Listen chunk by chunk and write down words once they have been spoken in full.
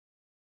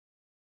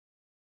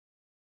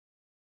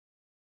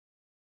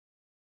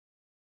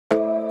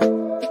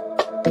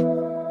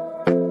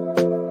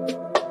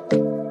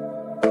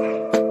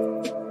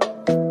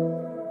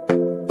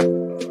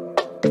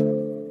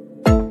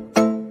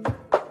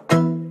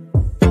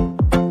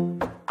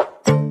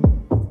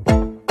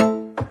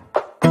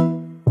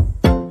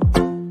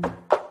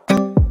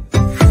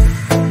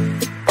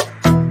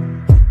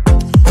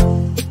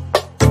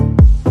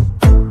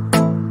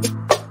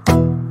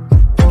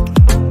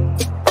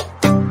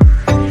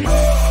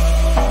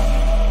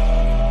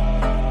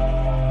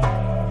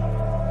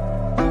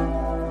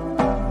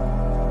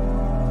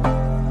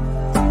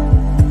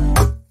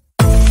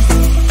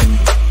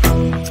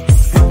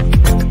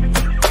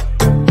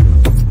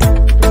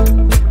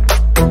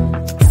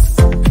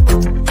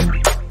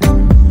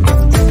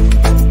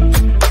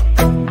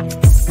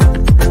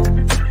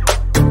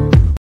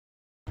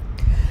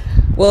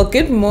Well,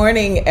 good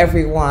morning,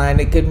 everyone.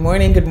 Good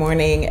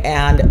morning,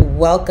 and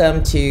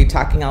welcome to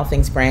Talking All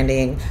Things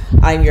Branding.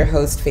 I'm your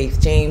host, Faith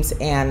James,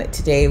 and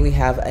today we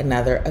have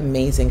another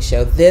amazing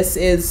show. This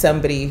is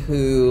somebody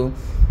who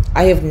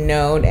I have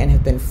known and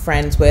have been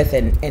friends with,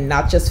 and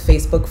not just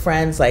Facebook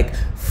friends, like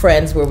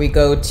friends where we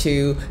go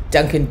to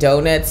Dunkin'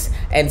 Donuts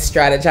and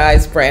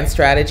strategize brand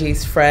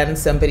strategies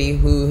friends, somebody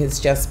who has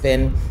just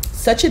been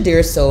such a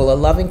dear soul, a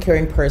loving,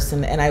 caring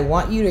person. And I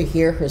want you to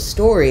hear her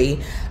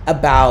story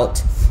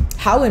about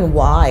how and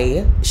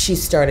why she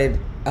started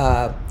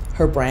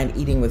her brand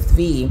Eating with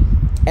V.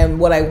 And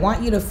what I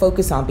want you to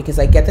focus on, because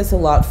I get this a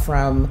lot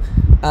from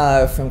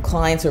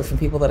clients or from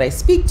people that I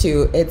speak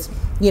to, it's,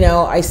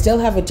 I still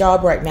have a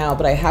job right now,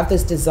 but I have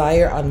this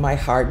desire on my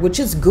heart, which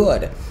is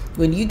good.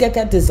 When you get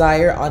that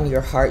desire on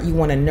your heart, you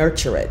want to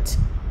nurture it.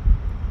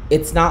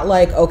 It's not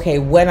like, okay,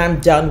 when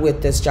I'm done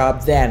with this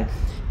job, then.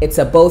 It's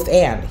a both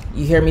and.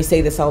 You hear me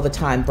say this all the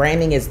time.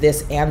 Branding is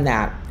this and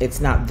that.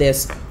 It's not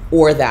this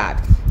or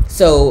that.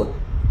 So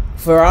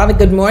Veronica,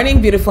 good morning,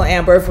 beautiful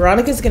Amber.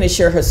 Veronica's going to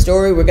share her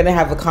story. We're going to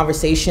have a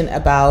conversation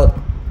about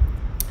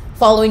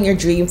following your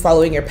dream,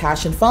 following your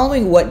passion,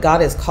 following what God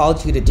has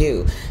called you to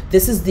do.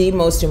 This is the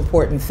most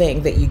important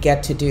thing that you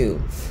get to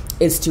do,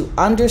 is to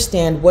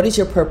understand what is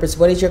your purpose,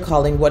 what is your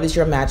calling, what is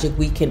your magic.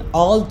 We can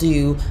all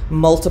do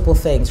multiple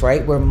things,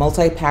 right? We're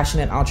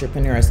multi-passionate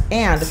entrepreneurs,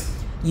 and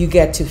you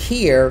get to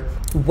hear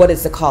what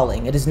is the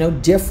calling. It is no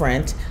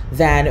different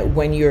than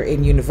when you're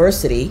in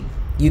university.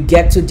 You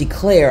get to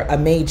declare a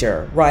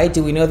major, right?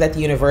 Do we know that the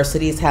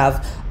universities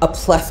have a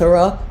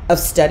plethora of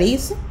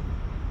studies?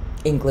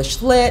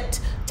 English lit,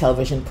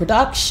 television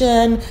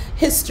production,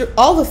 history,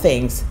 all the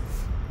things.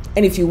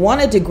 And if you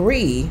want a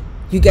degree,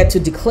 you get to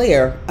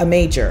declare a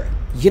major.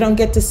 You don't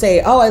get to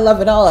say, oh, I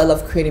love it all. I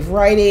love creative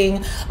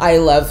writing. I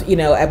love,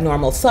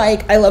 abnormal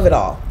psych. I love it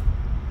all.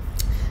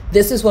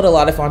 This is what a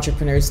lot of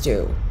entrepreneurs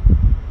do.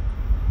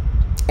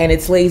 And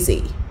it's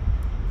lazy.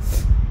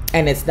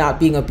 And it's not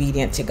being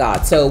obedient to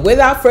God. So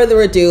without further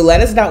ado,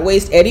 let us not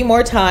waste any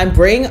more time.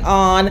 Bring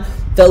on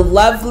the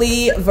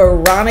lovely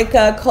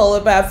Veronica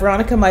Kolobath.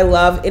 Veronica, my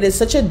love, it is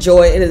such a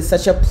joy. It is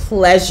such a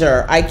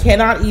pleasure. I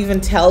cannot even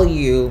tell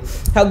you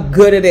how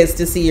good it is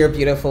to see your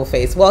beautiful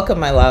face. Welcome,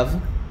 my love.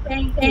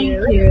 Thank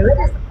you.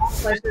 It is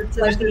a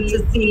pleasure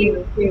to see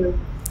you too.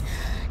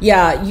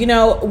 Yeah,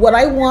 what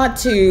I want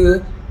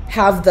to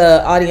have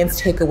the audience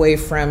take away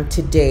from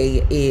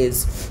today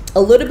is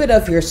a little bit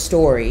of your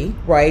story,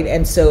 right?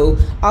 And so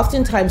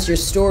oftentimes your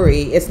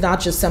story is not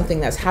just something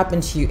that's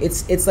happened to you.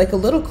 It's like a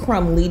little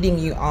crumb leading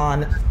you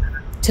on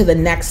to the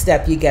next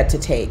step you get to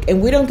take.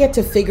 And we don't get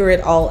to figure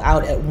it all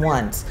out at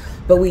once,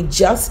 but we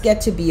just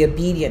get to be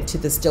obedient to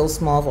the still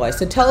small voice.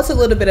 So tell us a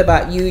little bit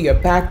about you, your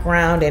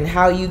background, and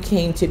how you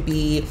came to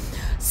be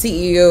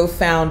CEO,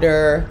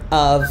 founder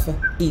of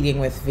Eating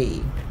with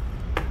V.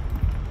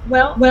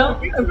 Well,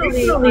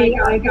 originally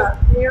I got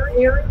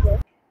very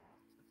sick,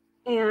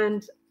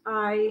 and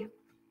I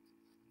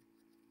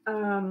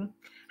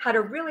had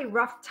a really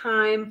rough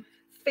time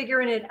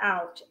figuring it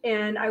out.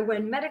 And I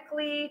went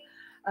medically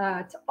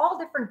to all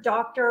different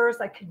doctors.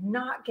 I could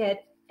not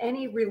get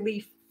any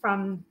relief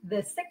from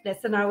the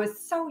sickness. And I was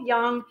so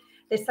young.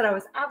 They said I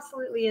was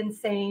absolutely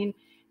insane.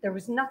 There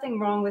was nothing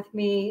wrong with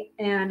me.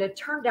 And it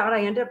turned out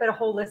I ended up at a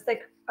holistic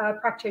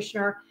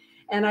practitioner.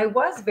 And I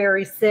was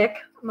very sick.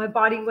 My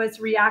body was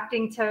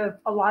reacting to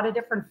a lot of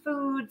different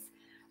foods.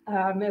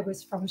 It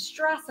was from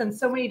stress and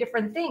so many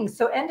different things.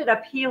 So ended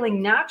up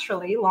healing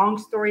naturally. Long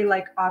story,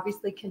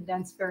 obviously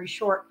condensed very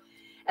short.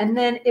 And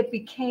then it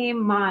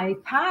became my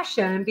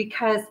passion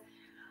because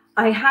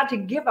I had to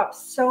give up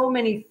so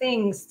many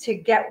things to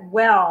get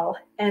well.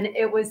 And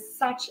it was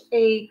such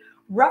a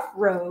rough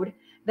road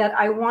that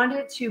I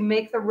wanted to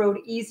make the road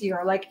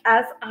easier.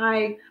 As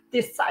I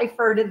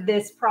deciphered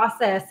this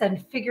process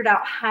and figured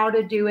out how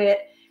to do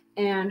it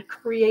and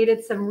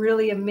created some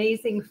really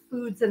amazing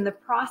foods in the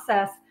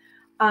process,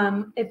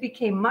 it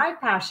became my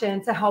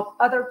passion to help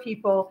other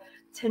people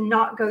to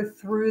not go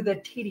through the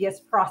tedious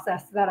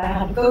process that I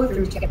had to go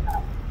through to get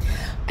that.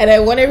 And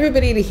I want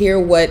everybody to hear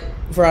what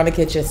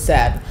Veronica just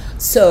said.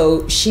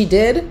 So she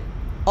did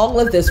all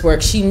of this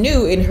work. She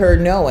knew in her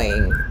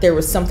knowing there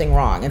was something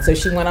wrong. And so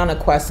she went on a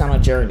quest, on a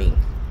journey,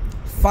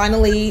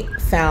 finally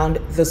found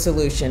the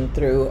solution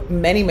through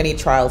many, many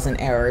trials and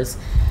errors.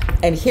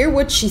 And hear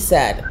what she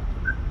said.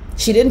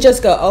 She didn't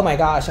just go, oh my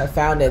gosh, I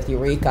found it,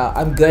 eureka,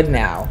 I'm good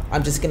now.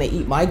 I'm just gonna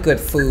eat my good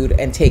food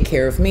and take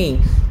care of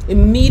me.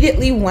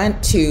 Immediately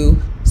went to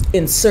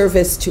in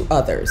service to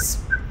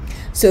others.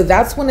 So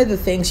that's one of the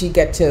things you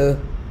get to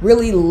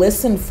really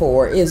listen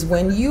for, is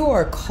when you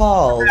are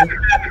called,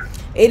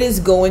 it is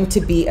going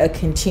to be a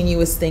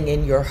continuous thing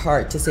in your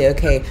heart to say,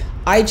 okay,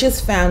 I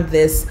just found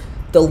this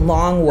the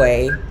long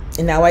way,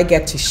 and now I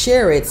get to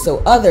share it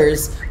so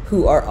others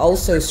who are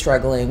also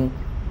struggling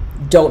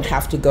don't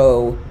have to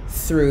go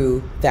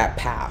through that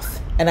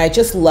path. And I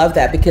just love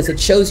that because it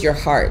shows your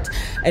heart.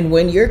 And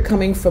when you're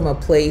coming from a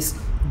place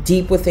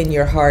deep within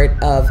your heart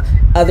of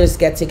others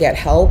get to get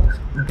help,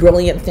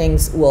 brilliant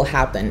things will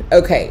happen.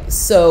 Okay,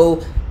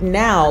 so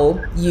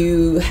now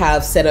you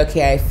have said,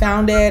 okay, I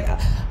found it.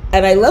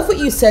 And I love what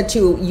you said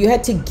too. You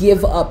had to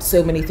give up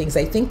so many things.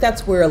 I think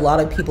that's where a lot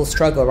of people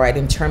struggle, right?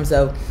 In terms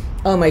of,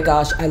 oh my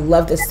gosh, I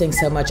love this thing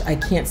so much. I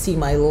can't see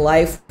my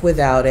life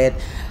without it.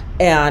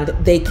 And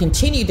they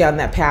continue down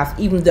that path,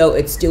 even though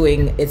it's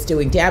doing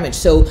damage.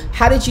 So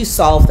how did you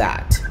solve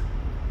that?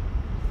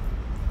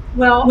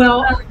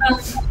 Well,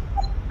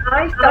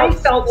 I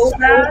felt so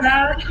bad.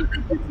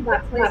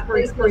 That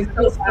place was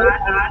so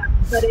bad,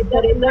 but it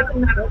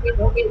doesn't matter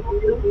what we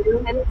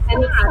do, and it's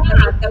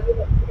sad that we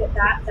didn't get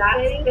that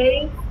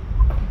space.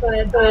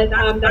 But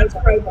that's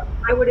right.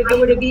 I would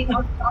have eaten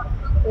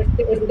if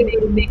it would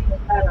have made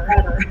it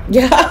better.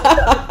 Yeah.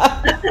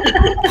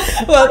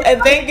 Well,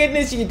 and thank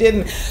goodness you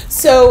didn't.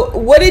 So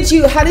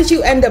how did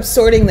you end up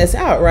sorting this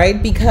out,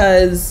 right?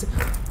 Because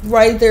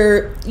right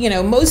there,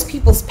 most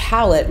people's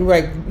palate,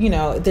 right,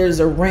 there's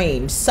a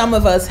range. Some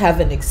of us have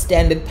an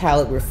extended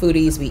palate. We're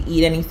foodies. We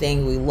eat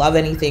anything. We love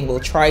anything. We'll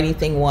try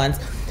anything once.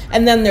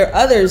 And then there are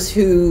others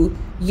who,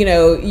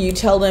 you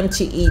tell them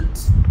to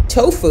eat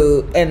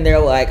tofu and they're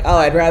like, oh,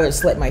 I'd rather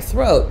slit my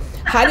throat.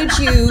 How did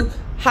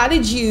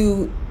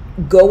you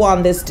go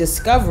on this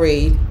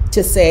discovery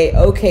to say,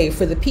 okay,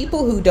 for the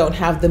people who don't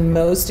have the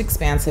most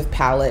expansive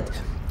palate,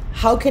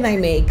 how can I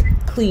make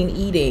clean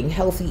eating,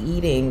 healthy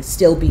eating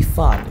still be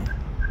fun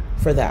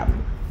for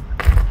them?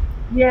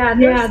 Yeah,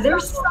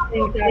 there's some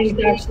things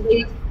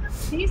actually.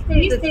 These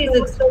days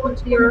it's so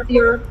much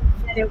easier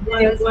than it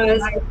was when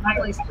I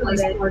really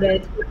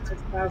started.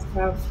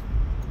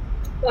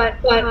 But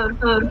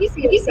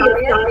easy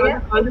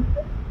diet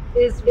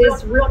is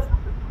real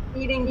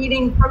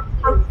eating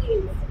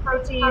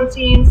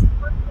proteins,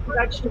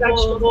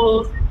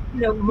 vegetables,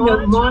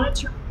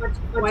 monitor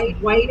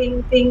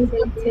whiting things they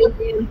take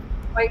in,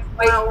 white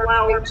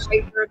flour,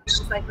 sugar,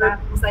 things like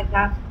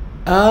that.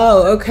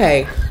 Oh,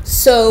 okay.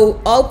 So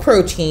all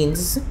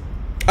proteins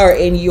are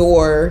in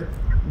your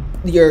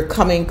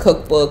coming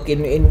cookbook,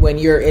 and when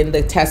you're in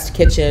the test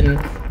kitchen,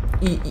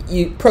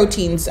 you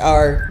proteins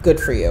are good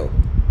for you.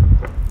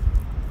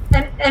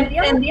 And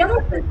the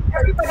other thing,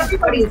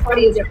 everybody's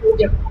body is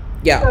different.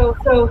 Yeah.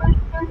 So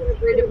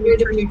rid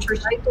of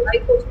nutrition. In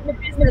the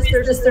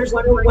business, there's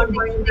one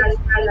brand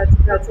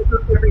that's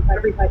good for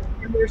everybody.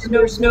 And there's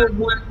no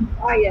one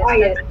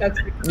diet that's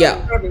good for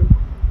everybody.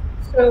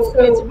 So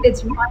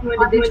it's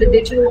one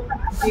individual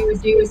do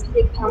is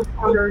take on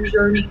our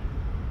journey.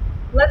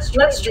 Let's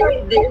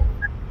try this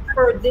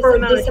for this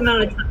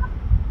amount of time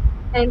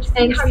and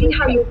see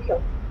how you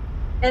feel.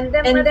 And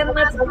then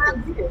let's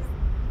add this.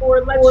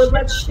 Or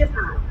let's shift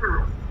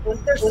that.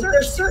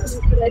 There's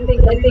certain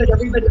things I think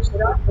everybody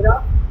should put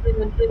up.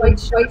 And white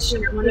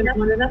one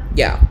of them.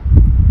 Yeah.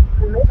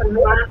 I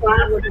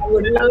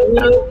would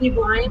know be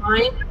blind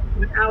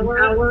an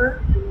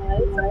hour.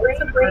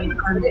 It's a brain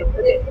hardening.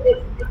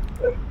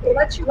 It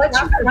lets you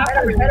better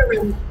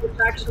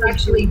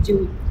actually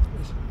do.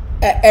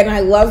 And I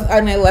love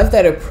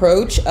that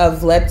approach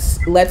of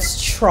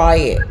let's try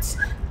it,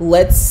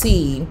 let's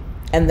see,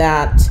 and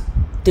that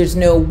there's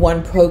no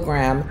one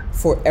program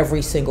for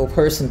every single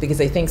person,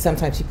 because I think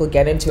sometimes people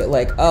get into it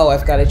like, oh,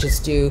 I've got to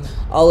just do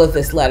all of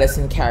this lettuce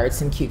and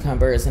carrots and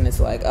cucumbers, and it's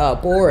like, oh,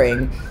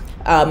 boring.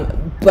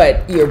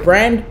 But your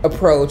brand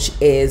approach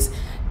is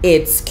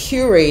it's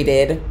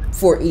curated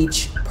for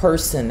each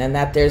person, and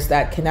that there's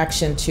that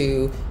connection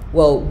to,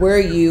 well, where are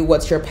you,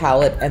 what's your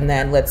palate, and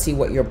then let's see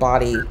what your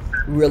body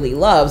really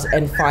loves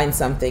and find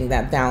something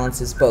that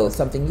balances both,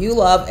 something you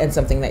love and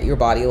something that your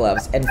body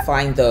loves, and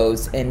find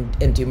those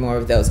and do more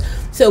of those.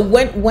 So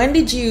when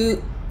did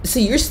you, so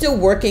you're still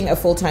working a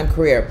full-time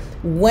career,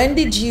 when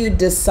did you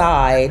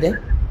decide,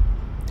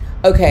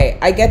 okay,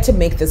 I get to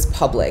make this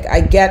public,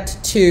 I get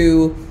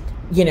to,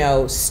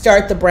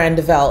 start the brand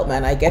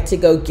development, I get to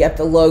go get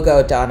the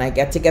logo done, I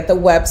get to get the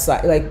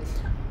website, like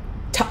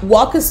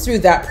walk us through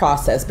that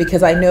process,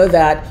 because I know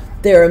that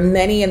there are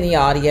many in the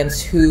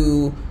audience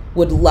who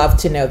would love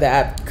to know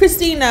that.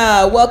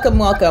 Christina, welcome.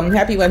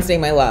 Happy Wednesday,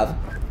 my love.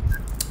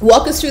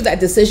 Walk us through that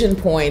decision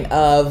point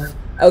of,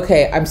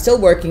 okay, I'm still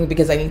working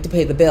because I need to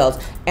pay the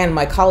bills, and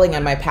my calling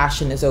and my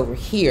passion is over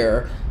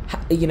here.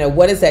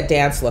 What does that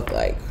dance look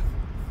like?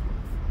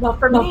 Well,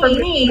 for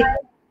me, I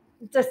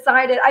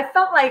decided, I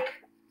felt like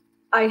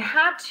I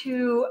had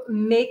to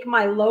make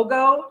my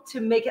logo to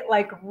make it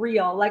like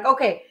real. Like,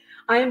 okay,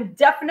 I am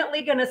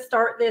definitely going to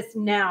start this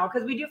now,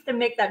 because we do have to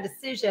make that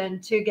decision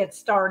to get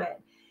started.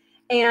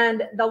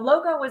 And the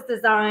logo was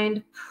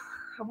designed,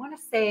 I want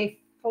to say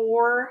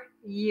 4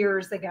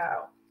 years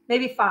ago,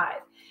 maybe 5.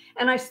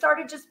 And I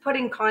started just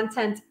putting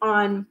content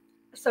on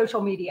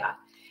social media.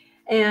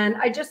 And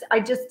I just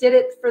did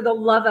it for the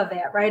love of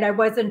it, right? I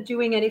wasn't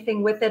doing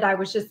anything with it. I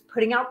was just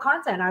putting out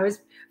content.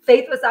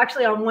 Faith was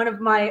actually on one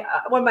of my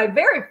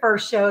very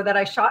first show that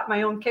I shot in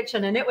my own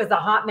kitchen, and it was a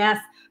hot mess,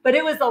 but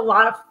it was a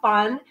lot of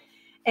fun.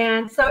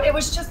 And so it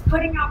was just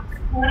putting out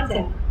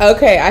content.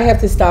 Okay, I have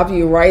to stop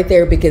you right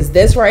there, because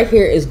this right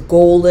here is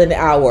golden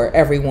hour,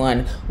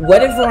 everyone. What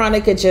did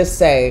Veronica just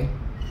say?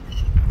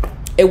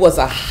 It was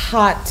a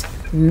hot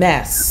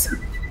mess,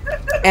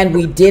 and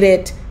we did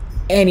it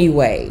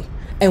anyway.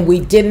 And we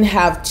didn't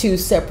have two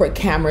separate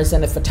cameras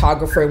and a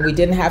photographer, and we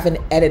didn't have an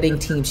editing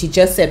team. She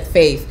just said,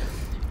 Faith,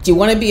 do you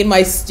want to be in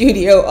my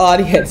studio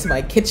audience,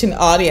 my kitchen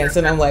audience?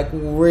 And I'm like,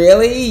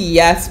 really?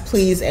 Yes,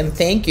 please, and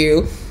thank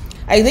you.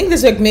 I think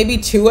there's like maybe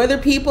two other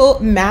people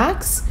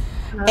max,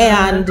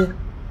 and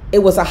it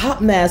was a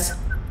hot mess,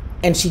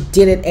 and she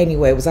did it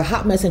anyway. It was a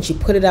hot mess, and she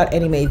put it out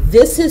anyway.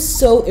 This is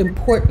so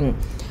important.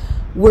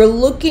 We're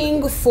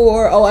looking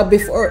for,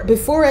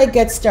 before I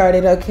get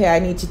started, okay, I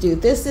need to do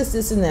this,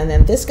 and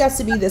then this got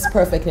to be this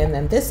perfect, and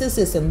then this,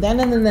 and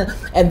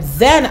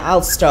then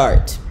I'll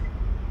start.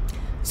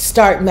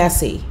 Start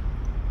messy.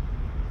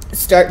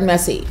 Start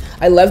messy.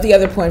 I love the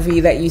other point for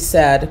you that you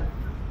said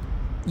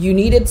you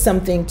needed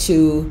something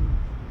to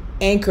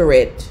anchor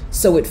it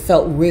so it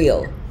felt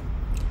real.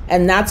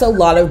 And that's a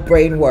lot of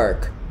brain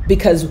work,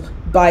 because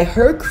by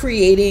her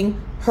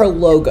creating her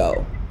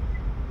logo,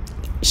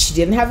 she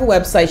didn't have a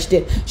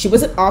website. She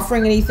wasn't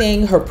offering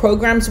anything. Her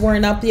programs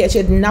weren't up yet. She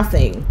had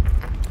nothing.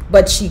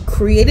 But she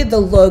created the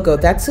logo.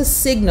 That's a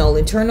signal,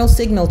 internal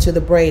signal to the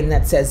brain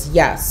that says,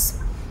 yes,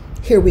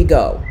 here we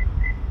go.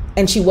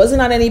 And she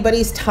wasn't on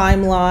anybody's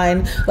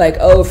timeline, like,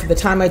 oh, for the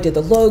time I did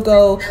the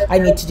logo, I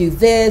need to do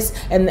this.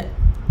 And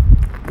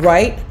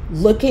right?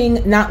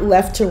 Looking not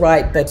left to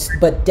right,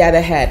 but dead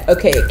ahead.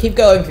 Okay, keep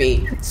going,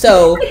 V.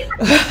 So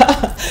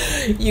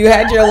you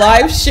had your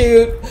live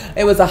shoot.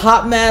 It was a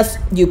hot mess.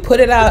 You put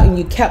it out, and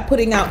you kept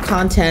putting out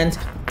content.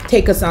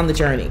 Take us on the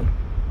journey.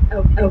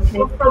 Okay.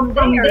 From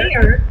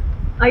there,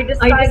 I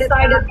decided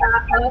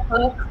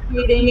that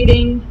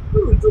creating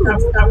food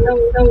stuff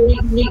was so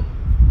unique.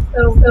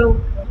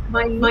 So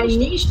my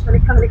niche when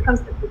it comes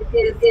to food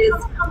is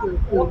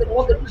all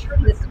the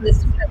nutritious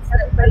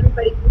that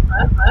everybody can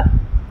love.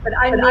 But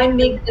I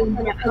make them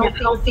in a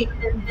healthy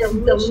and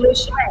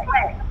delicious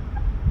way.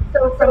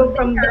 So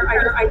from there,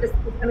 I just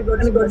was going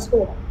to go to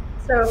school.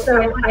 So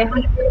I had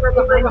a paper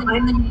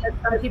behind me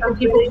that people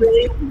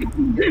really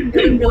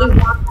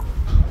want.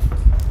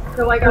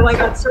 So I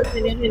got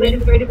certain in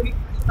integrative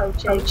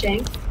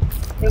coaching.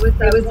 It was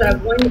a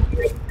 1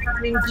 year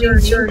learning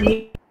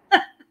journey.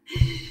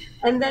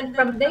 And then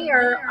from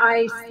there,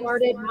 I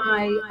started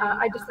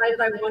I decided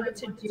I wanted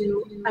to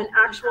do an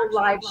actual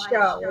live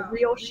show, a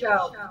real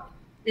show.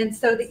 And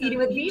so the Eating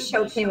with V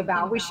show came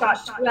about. We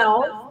shot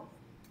 12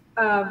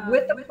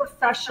 with a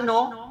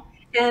professional.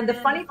 And the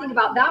funny thing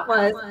about that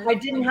was I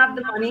didn't have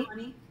the money.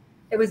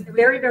 It was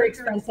very, very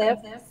expensive.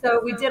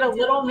 So we did a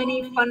little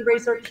mini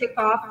fundraiser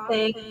kickoff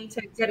thing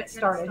to get it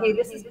started. Hey,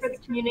 this is for the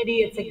community.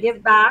 It's a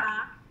give back.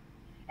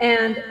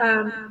 And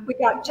we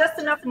got just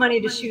enough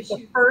money to shoot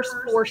the first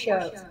 4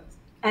 shows.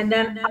 And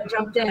then I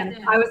jumped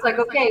in. I was like,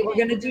 okay, we're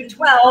going to do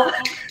 12.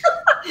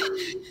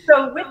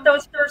 So with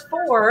those first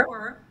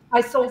 4, I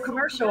sold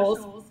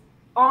commercials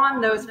on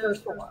those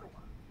first 4,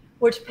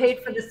 which paid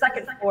for the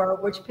second 4,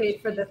 which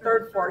paid for the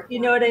third 4. You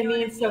know what I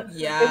mean? So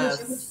yes. It was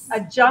just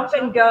a jump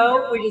and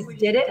go. We just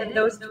did it. And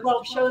those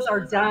 12 shows are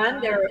done.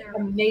 They're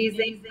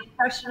amazing,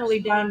 professionally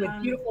done with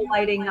beautiful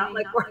lighting, not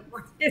like we're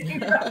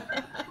sitting.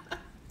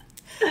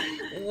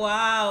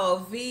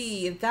 Wow,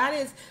 V, that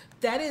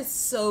is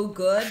so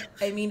good.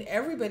 I mean,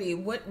 everybody,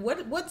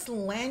 what's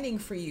landing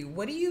for you?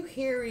 What are you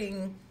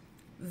hearing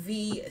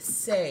V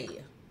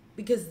say?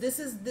 Because this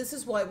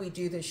is why we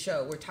do this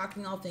show. We're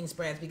talking all things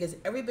brands, because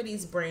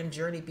everybody's brand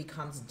journey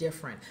becomes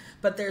different.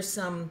 But there's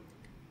some,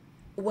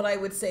 what I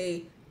would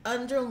say,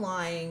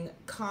 underlying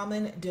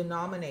common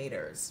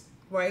denominators,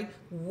 right?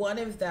 One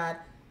of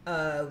that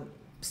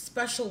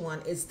special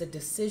one is the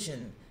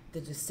decision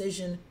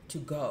to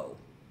go.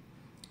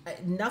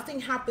 Nothing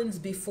happens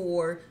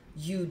before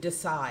you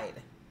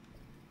decide.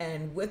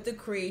 And with the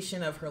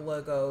creation of her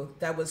logo,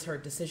 that was her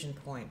decision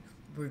point.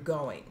 We're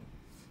going.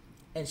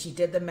 And she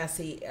did the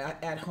messy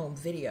at-home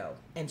video,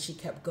 and she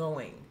kept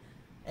going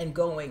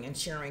and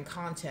sharing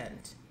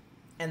content,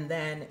 and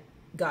then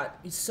got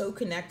so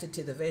connected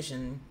to the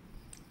vision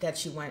that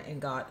she went and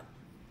got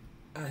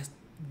a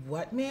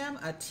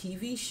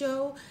TV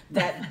show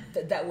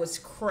that was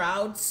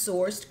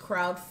crowdsourced,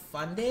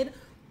 crowdfunded.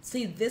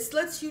 See, this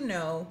lets you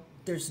know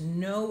there's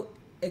no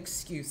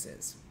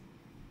excuses.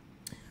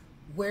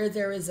 Where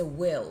there is a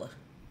will,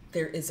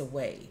 there is a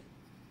way.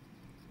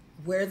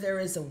 Where there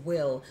is a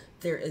will,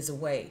 there is a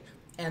way.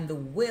 And the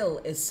will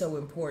is so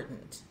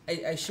important.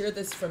 I share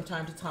this from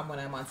time to time when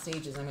I'm on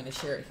stages. I'm going to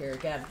share it here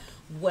again.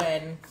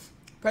 When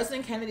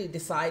President Kennedy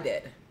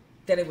decided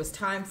that it was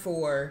time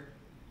for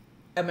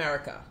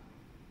America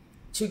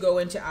to go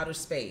into outer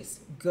space,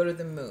 go to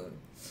the moon,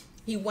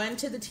 he went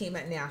to the team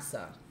at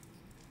NASA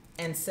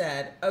and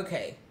said,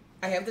 okay,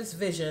 I have this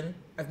vision.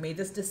 I've made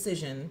this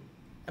decision.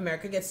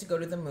 America gets to go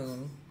to the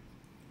moon.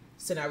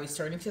 So now he's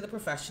turning to the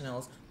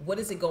professionals. What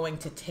is it going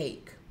to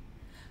take?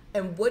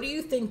 And what do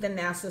you think the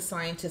NASA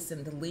scientists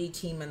and the lead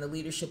team and the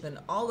leadership and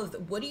all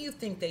of what do you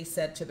think they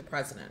said to the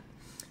president?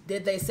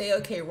 Did they say,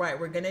 okay, right,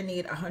 we're going to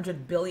need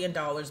 $100 billion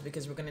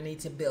because we're going to need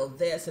to build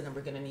this, and then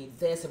we're going to need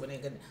this, and we're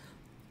going to...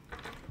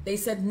 They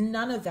said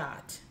none of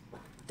that.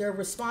 Their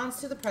response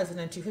to the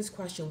president, to his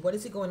question, what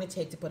is it going to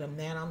take to put a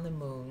man on the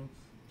moon,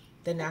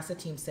 The NASA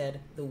team said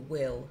the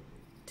will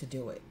to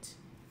do it.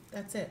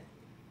 That's it.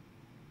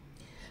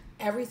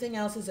 Everything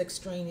else is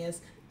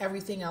extraneous.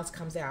 Everything else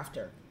comes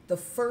after. The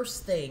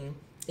first thing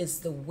is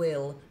the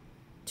will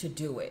to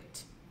do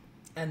it.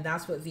 And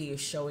that's what V is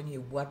showing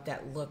you what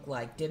that looked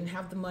like. Didn't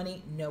have the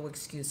money, no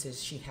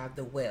excuses. She had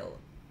the will,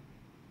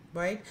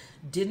 right?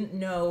 Didn't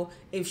know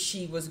if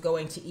she was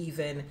going to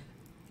even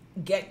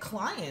get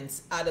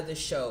clients out of the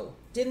show.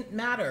 Didn't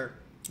matter.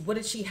 What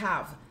did she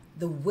have?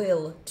 The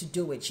will to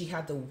do it. She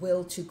had the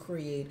will to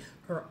create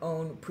her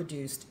own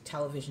produced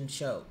television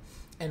show.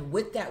 And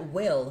with that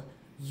will,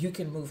 you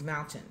can move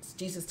mountains.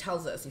 Jesus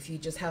tells us if you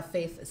just have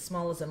faith as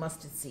small as a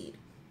mustard seed,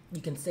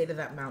 you can say to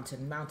that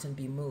mountain, mountain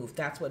be moved.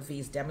 That's what V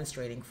is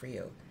demonstrating for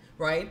you,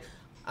 right?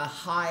 A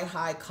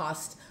high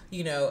cost,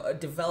 a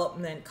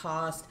development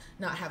cost,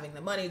 not having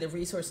the money, the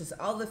resources,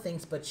 all the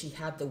things, but she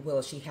had the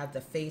will, she had the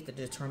faith, the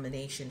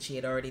determination. She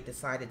had already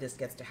decided this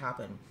gets to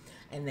happen.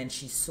 And then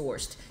she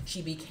sourced,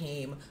 she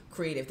became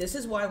creative. This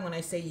is why when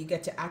I say you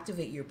get to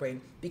activate your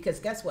brain, because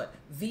guess what?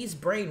 V's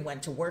brain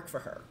went to work for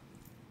her.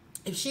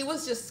 If she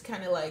was just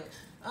kind of like,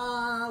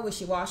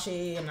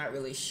 wishy-washy, I'm not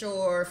really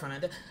sure,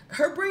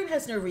 her brain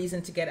has no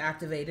reason to get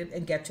activated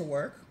and get to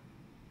work.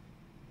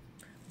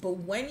 But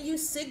when you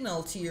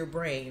signal to your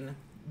brain,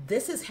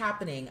 this is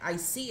happening, I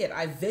see it,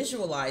 I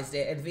visualized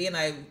it, and V and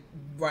I,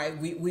 right,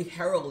 we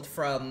herald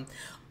from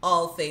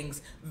all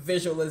things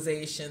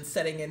visualization,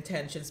 setting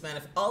intentions,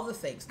 all the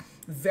things.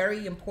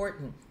 Very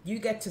important. You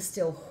get to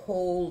still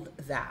hold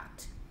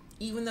that.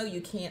 Even though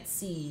you can't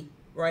see,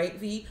 right,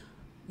 V?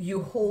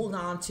 You hold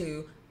on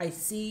to, I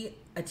see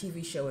a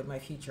TV show in my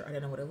future. I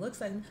don't know what it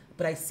looks like,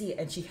 but I see it.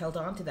 And she held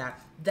on to that.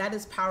 That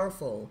is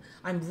powerful.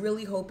 I'm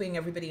really hoping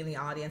everybody in the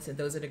audience and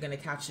those that are going to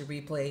catch the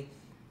replay,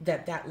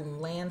 that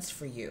lands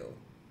for you.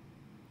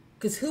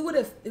 Because who would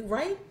have,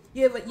 right?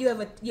 You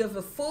have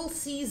a full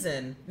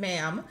season,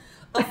 ma'am,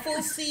 a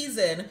full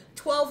season,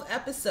 12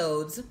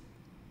 episodes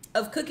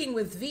of Cooking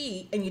with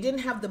V, and you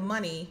didn't have the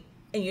money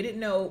and you didn't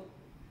know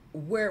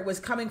where it was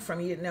coming from.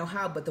 You didn't know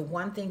how, but the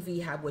one thing V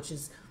had, which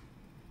is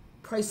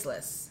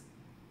priceless,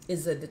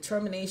 is a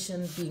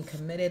determination, being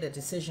committed, a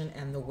decision,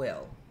 and the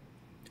will.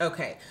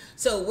 Okay,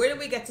 so where do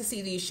we get to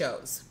see these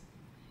shows?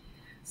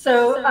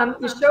 So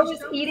the show is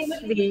Eating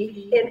with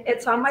V.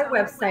 It's on my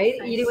website,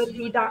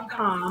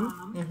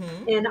 eatingwithv.com.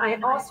 Mm-hmm. And I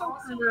also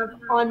have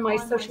on my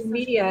social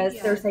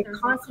medias, there's a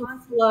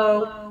constant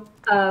flow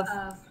of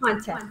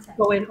content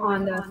going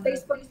on the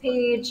Facebook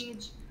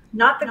page,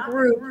 not the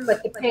group,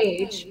 but the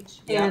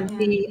page, and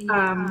the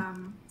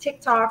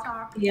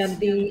TikTok and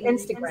the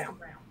Instagram.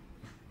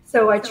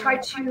 So I try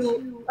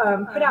to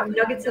put out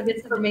nuggets of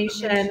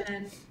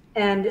information,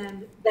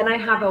 and then I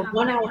have a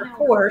 1-hour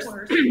course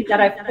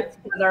that I've put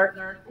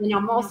together, and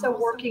I'm also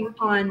working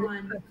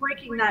on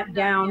breaking that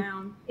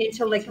down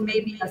into like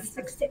maybe a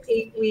 6 to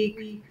 8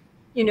 week,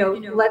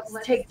 let's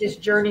take this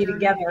journey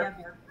together.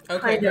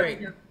 Okay, great.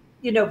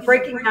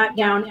 Breaking that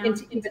down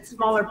into even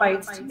smaller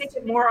bites to make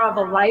it more of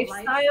a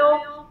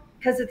lifestyle,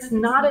 because it's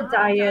not a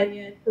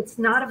diet, it's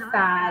not a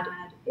fad.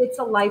 It's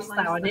a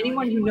lifestyle, and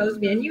anyone who knows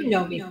me, and you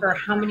know me for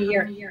how many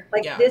years,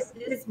 this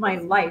is my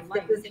life.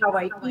 This is how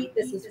I eat.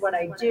 This is what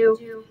I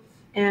do,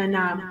 and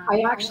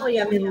I actually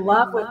am in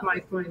love with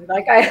my food.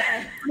 Like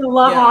I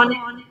love on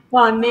it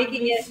while I'm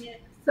making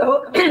it.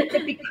 So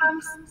it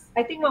becomes,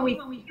 I think, when we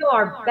feel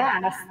our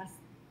best,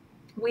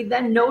 we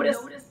then notice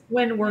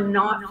when we're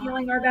not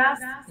feeling our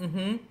best,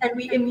 mm-hmm. and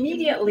we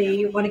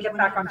immediately want to get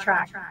back on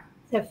track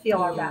to feel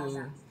our best.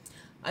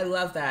 I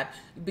love that,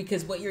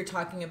 because what you're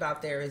talking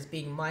about there is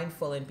being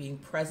mindful and being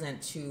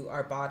present to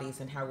our bodies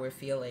and how we're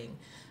feeling.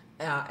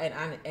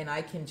 And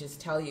I can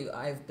just tell you,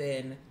 I've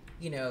been,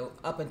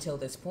 up until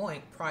this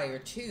point, prior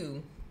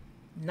to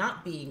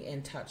not being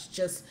in touch,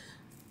 just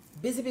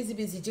busy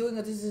doing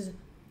this.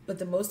 But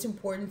the most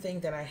important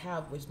thing that I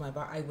have was my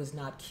body. I was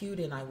not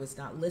cued in, I was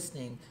not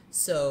listening.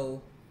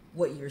 So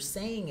what you're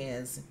saying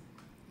is,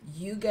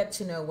 you get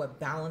to know what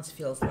balance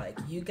feels like.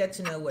 You get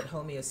to know what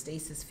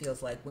homeostasis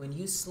feels like when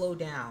you slow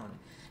down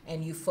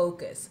and you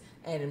focus.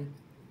 And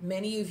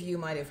many of you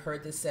might have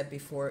heard this said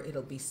before.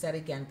 It'll be said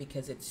again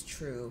because it's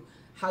true.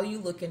 How you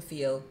look and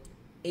feel,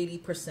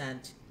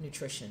 80%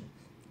 nutrition,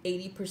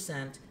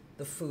 80%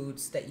 the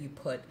foods that you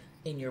put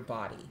in your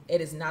body. It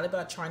is not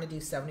about trying to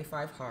do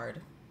 75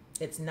 hard.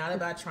 It's not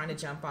about trying to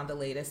jump on the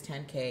latest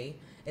 10K.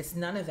 It's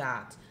none of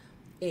that.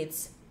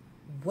 It's,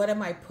 what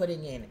am I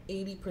putting in?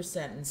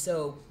 80%. And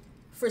so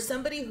for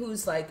somebody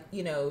who's like,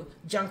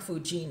 junk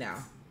food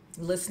Gina,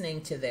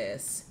 listening to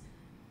this,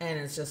 and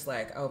it's just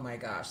like, oh my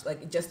gosh,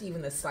 like just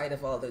even the sight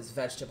of all those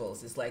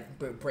vegetables is like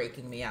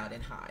breaking me out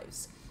in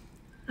hives.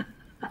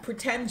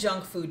 Pretend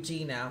junk food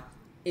Gina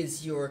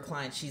is your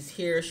client. She's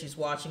here, she's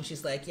watching,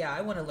 she's like, yeah,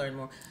 I want to learn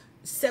more.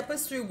 Step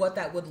us through what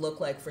that would look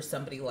like for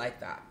somebody like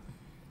that.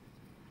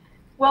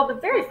 Well, the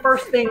very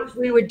first thing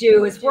we would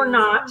do is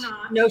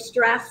no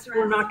stress.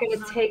 We're not going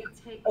to take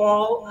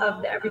all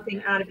of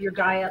everything out of your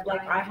diet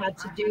like I had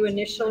to do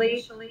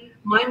initially.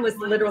 Mine was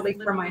literally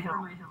for my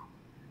health.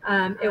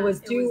 It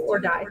was do or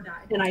die,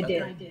 and I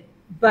did.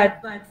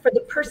 But for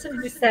the person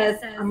who says,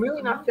 I'm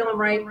really not feeling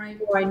right,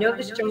 or I know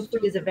this junk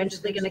food is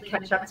eventually going to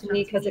catch up to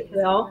me, because it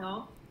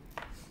will,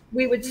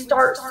 we would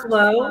start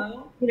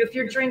slow. If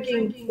you're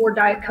drinking 4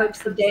 Diet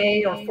Cokes a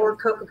day or 4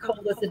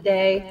 Coca-Colas a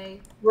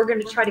day, we're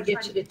going to try to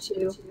get you to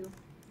 2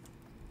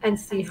 and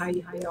see how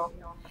you feel.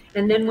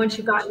 And then once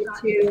you got your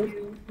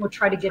 2, we'll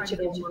try to get you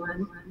to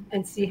 1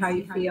 and see how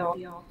you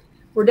feel.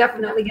 We're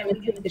definitely going to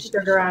take the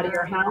sugar out of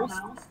your house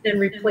and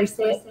replace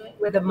it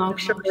with a monk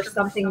sugar,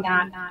 something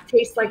that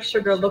tastes like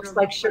sugar, looks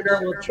like sugar,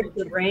 will trick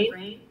your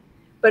brain,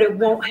 but it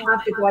won't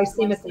have the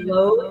glycemic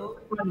load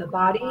on the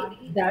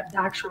body that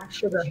actual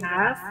sugar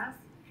has.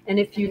 And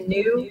if you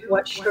knew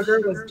what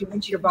sugar was doing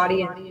to your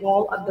body in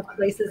all of the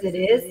places it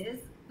is,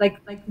 like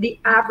the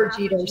average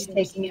eater is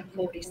taking in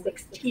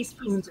 46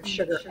 teaspoons of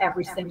sugar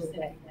every single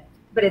day,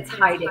 but it's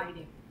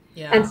hiding.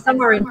 Yeah. And some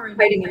are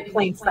hiding in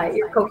plain sight.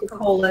 Your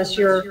Coca-Colas,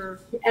 your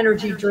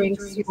energy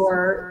drinks,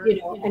 your,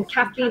 and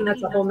caffeine,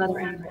 that's a whole nother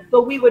animal.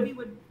 But what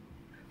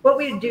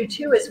we would do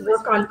too is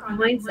work on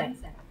mindset.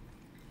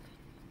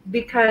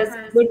 Because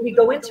when we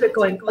go into it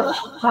going,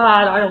 oh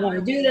God, I don't want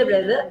to do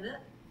that,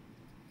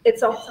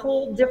 it's a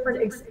whole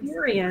different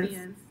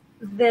experience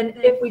than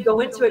if we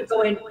go into it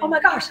going, oh my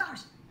gosh,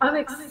 I'm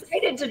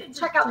excited to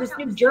check out this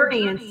new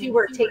journey and see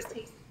where it takes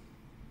me.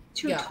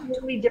 Two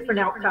totally different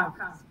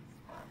outcomes.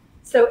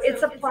 So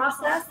it's a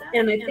process,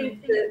 and I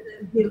think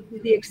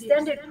the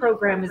extended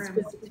program is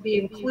going to be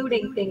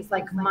including things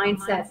like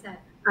mindset,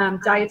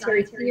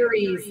 dietary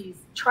theories,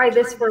 try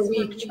this for a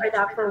week, try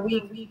that for a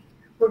week.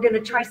 We're going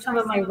to try some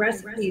of my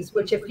recipes,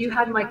 which if you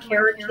had my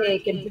carrot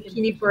cake and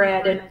zucchini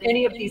bread and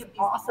any of these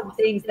awesome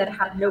things that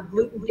have no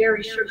gluten,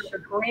 dairy, sugar, or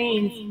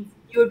grains,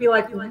 you would be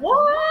like,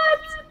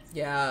 what?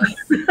 Yeah.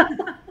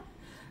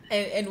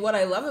 And what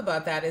I love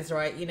about that is,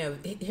 right,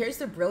 here's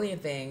the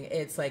brilliant thing.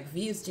 It's like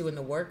V is doing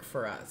the work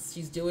for us.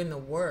 She's doing the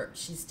work.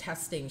 She's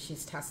testing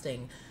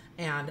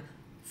and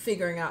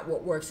figuring out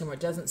what works and what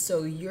doesn't.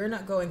 So you're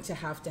not going to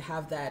have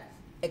that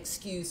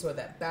excuse or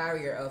that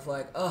barrier of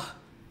like, oh,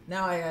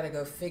 now I got to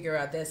go figure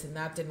out this and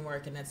that didn't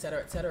work and et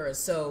cetera, et cetera.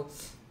 So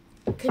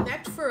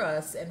connect for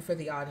us and for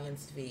the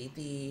audience,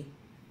 V,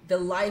 the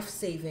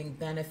life-saving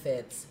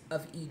benefits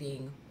of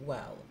eating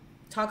well.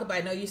 Talk about,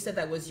 I know you said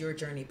that was your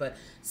journey, but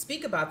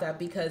speak about that,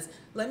 because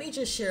let me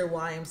just share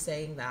why I'm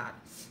saying that.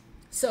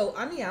 So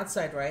on the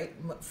outside, right,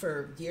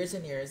 for years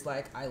and years,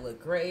 like I look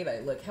great, I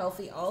look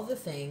healthy, all the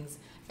things.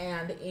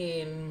 And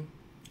in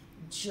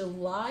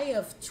July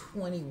of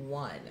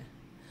 21,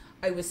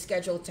 I was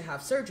scheduled to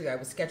have surgery. I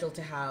was scheduled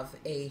to have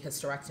a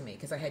hysterectomy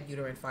because I had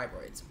uterine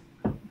fibroids.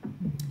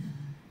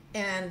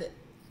 And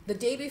the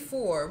day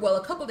before, well,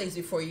 a couple days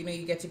before, you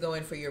get to go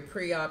in for your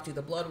pre-op, do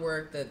the blood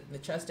work, the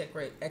chest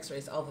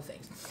x-rays, all the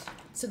things.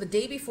 So the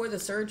day before the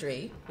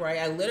surgery, right,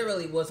 I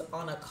literally was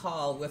on a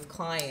call with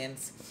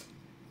clients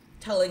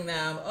telling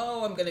them,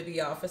 oh, I'm going to be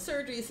off of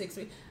surgery 6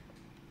 weeks.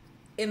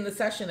 In the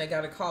session, I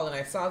got a call and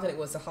I saw that it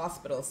was a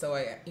hospital. So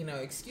I,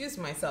 excused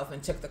myself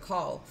and took the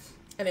call.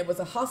 And it was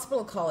a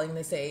hospital calling.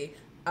 They say,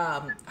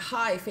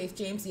 hi, Faith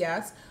James,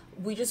 yes.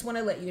 We just want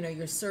to let you know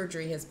your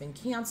surgery has been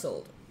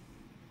canceled.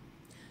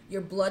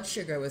 Your blood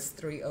sugar was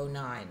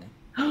 309.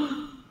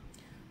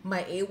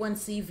 My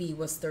A1CV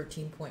was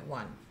 13.1.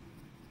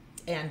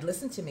 And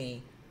listen to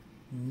me,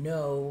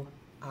 no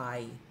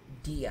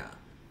idea.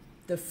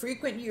 The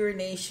frequent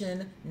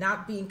urination,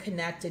 not being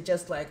connected,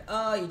 just like,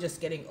 oh, you're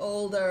just getting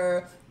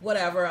older,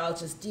 whatever, I'll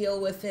just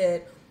deal with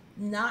it.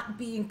 Not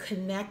being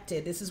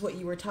connected. This is what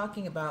you were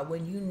talking about.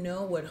 When you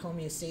know what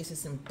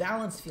homeostasis and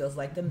balance feels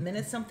like, the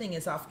minute something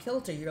is off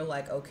kilter, you're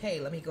like, okay,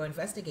 let me go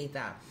investigate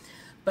that.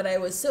 But I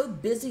was so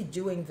busy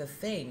doing the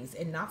things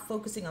and not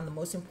focusing on the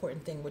most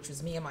important thing, which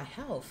was me and my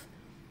health,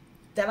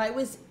 that I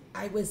was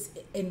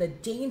in the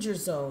danger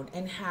zone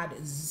and had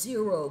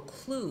zero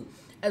clue.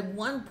 At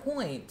one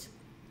point,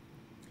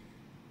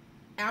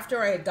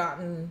 after I had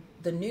gotten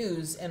the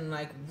news and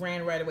like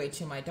ran right away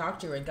to my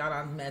doctor and got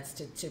on meds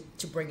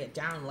to bring it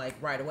down like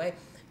right away,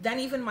 then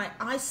even my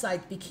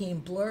eyesight became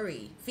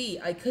blurry.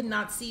 I could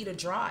not see to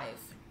drive.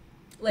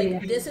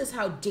 Like, this is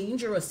how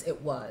dangerous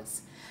it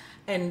was.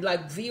 And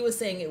like V was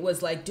saying, it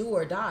was like do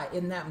or die.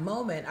 In that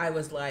moment, I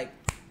was like,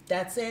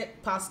 that's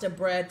it, pasta,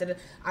 bread.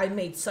 I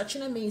made such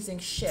an amazing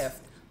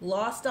shift,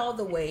 lost all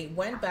the weight,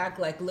 went back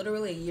like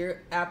literally a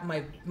year after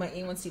my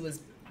A1C was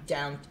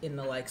down in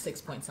the like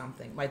 6 point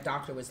something. My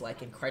doctor was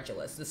like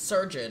incredulous. The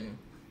surgeon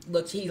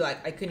looked,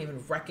 I couldn't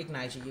even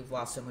recognize you. You've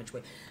lost so much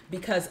weight.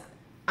 Because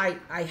I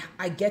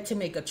get to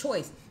make a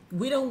choice.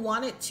 We don't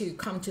want it to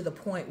come to the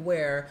point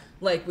where,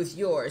 like with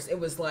yours, it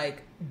was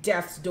like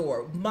death's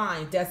door,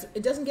 mine, death.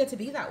 It doesn't get to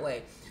be that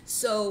way.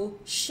 So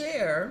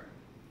share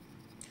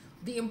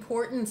the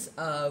importance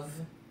of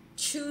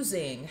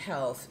choosing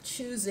health,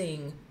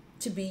 choosing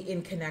to be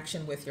in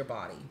connection with your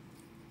body.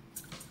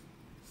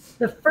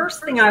 The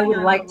first thing I would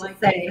like to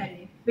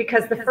say,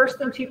 because the first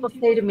thing people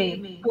say to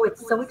me, oh,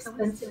 it's so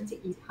expensive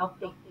to eat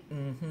healthy.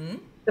 Mm-hmm.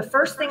 The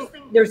first thing,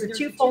 there's a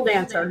twofold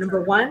answer.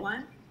 Number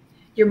one,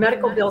 your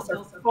medical bills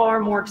are far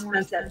more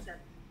expensive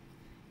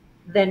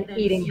than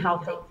eating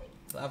healthy.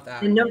 Love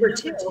that. And number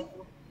two,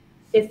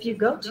 if you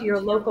go to your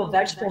local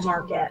vegetable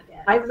market,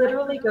 I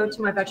literally go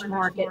to my vegetable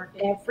market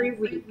every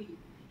week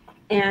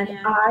and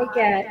I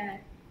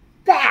get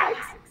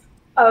bags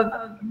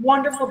of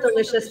wonderful,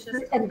 delicious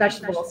fruit and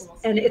vegetables.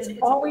 And it's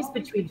always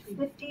between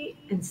 50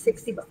 and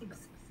 60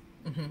 bucks.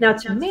 Mm-hmm. Now,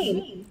 to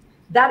me,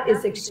 that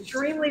is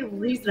extremely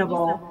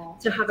reasonable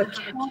to have a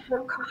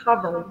counter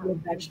covered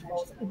with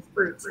vegetables and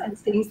fruits and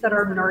things that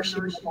are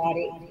nourishing the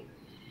body.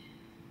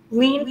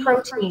 Lean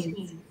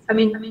proteins. I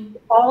mean,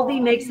 Aldi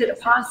makes it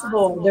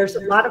possible. There's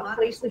a lot of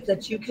places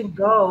that you can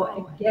go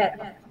and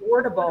get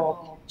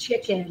affordable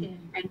chicken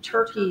and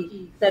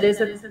turkey that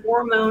isn't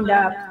hormoned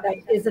up, that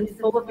isn't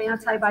full of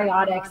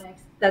antibiotics,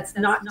 that's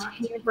not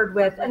tampered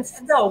with. And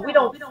still, we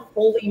don't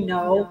fully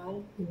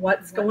know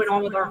what's going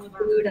on with our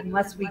food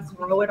unless we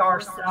grow it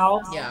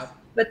ourselves. Yeah.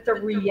 But the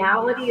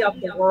reality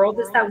of the world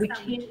is that we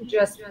can't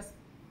just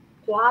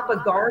plop a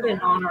garden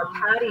on our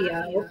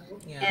patio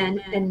Yeah.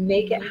 and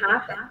make it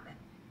happen.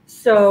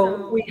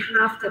 So we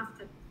have to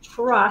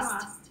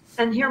trust,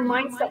 and here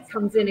mindset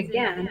comes in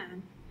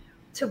again,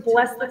 to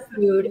bless the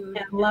food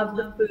and love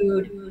the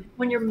food.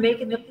 When you're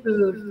making the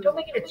food, don't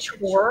make it a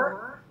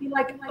chore. Be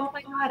like, oh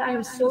my God, I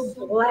am so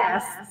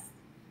blessed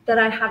that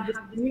I have this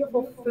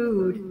beautiful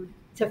food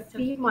to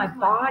feed my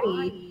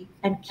body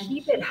and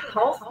keep it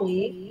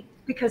healthy,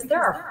 because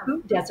there are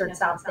food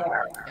deserts out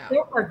there. Yeah.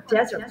 There are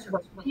deserts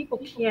where people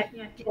can't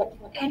get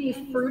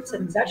any fruits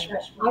and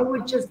vegetables. I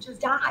would just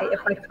die if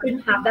I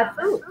couldn't have that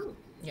food.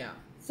 Yeah.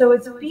 So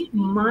it's be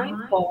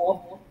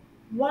mindful.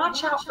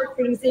 Watch out for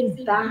things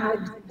in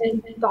bags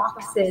and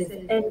boxes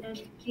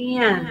and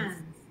cans,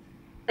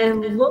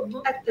 and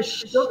look at the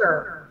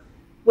sugar.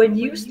 When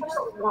you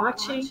start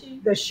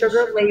watching the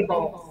sugar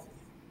labels,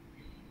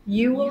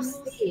 you will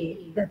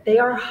see that they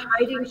are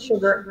hiding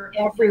sugar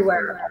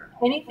everywhere.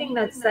 Anything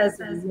that says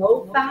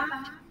low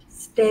fat,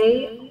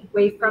 stay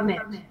away from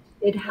it.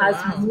 It has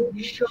more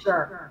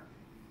sugar.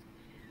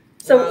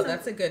 So Wow,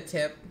 that's a good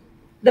tip.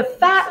 the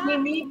fat, we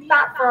need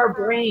fat for our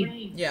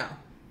brain. Yeah.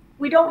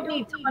 We don't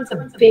need tons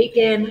of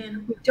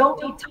bacon. We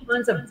don't need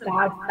tons of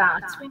bad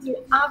fats. We need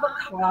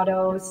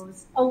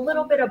avocados. A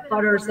little bit of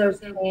butter is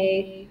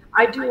okay.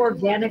 I do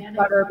organic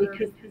butter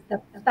because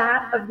the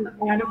fat of the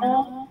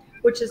animal,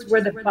 which is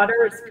where the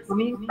butter is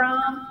coming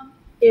from,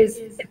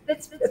 is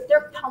if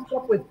they're pumped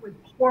up with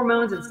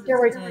hormones and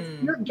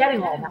steroids, you're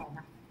getting all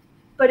that.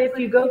 But if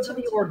you go to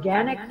the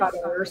organic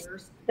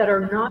butters that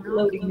are not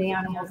loading the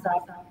animals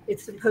up,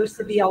 it's supposed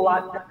to be a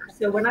lot better.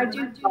 So when I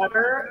do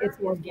butter, it's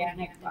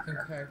organic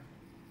butter. Okay.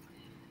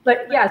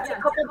 But yeah, it's a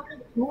couple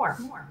more.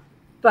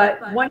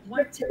 But one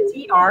trip to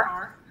the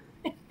ER,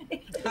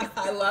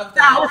 I love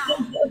that.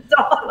 thousands of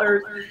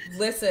dollars.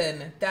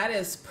 Listen, that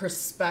is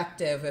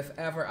perspective if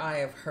ever I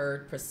have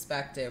heard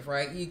perspective,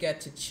 right? You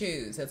get to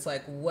choose. It's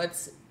like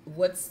what's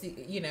the,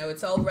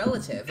 it's all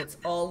relative. It's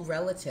all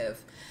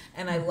relative.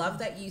 And I love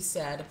that you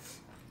said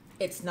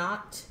it's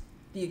not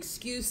the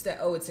excuse that,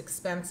 oh, it's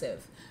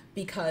expensive,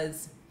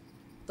 because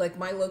like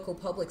my local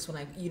Publix,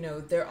 when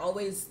they're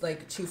always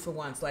like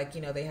 2-for-1s. Like,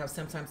 they have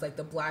sometimes like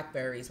the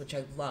blackberries, which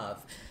I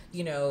love,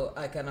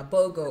 like on a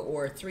BOGO,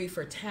 or 3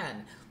 for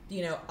 $10.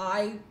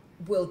 I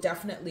will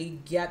definitely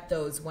get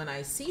those when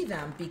I see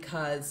them,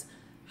 because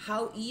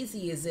how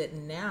easy is it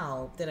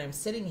now that I'm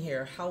sitting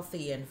here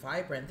healthy and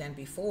vibrant than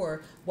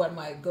before, when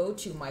my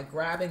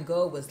grab and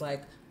go was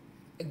like,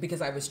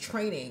 because I was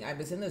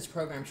in this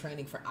program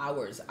training for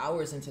hours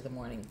into the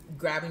morning,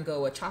 grab and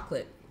go a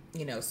chocolate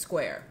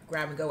square,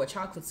 grab and go a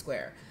chocolate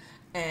square.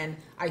 And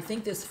I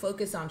think this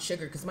focus on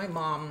sugar, because my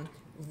mom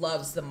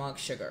loves the monk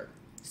sugar,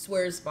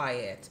 swears by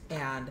it.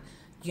 And,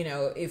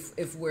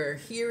 if we're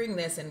hearing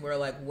this and we're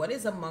like, what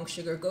is a monk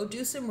sugar? Go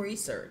do some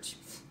research.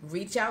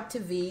 Reach out to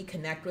V,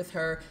 connect with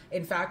her.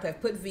 In fact,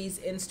 I've put V's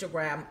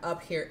Instagram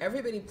up here.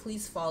 Everybody,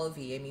 please follow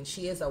V. I mean,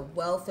 she is a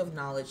wealth of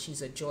knowledge.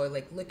 She's a joy.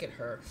 Like, look at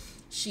her.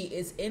 She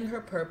is in her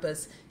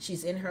purpose.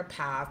 She's in her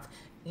path.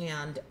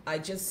 And I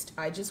just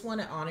want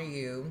to honor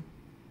you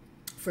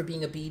for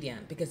being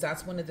obedient, because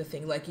that's one of the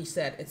things, like you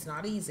said, it's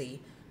not easy.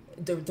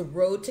 The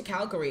road to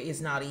Calgary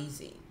is not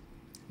easy,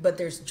 but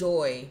there's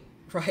joy,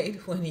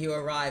 right? When you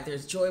arrive,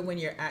 there's joy when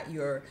you're at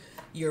your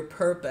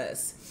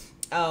purpose.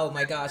 Oh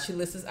my gosh, she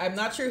listens. I'm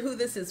not sure who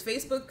this is.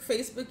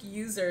 Facebook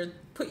user,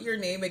 put your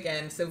name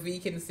again so we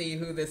can see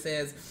who this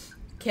is.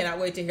 Cannot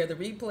wait to hear the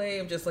replay.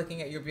 I'm just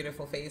looking at your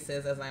beautiful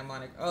faces as I'm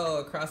on a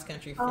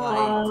cross-country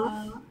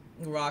flight.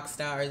 Rock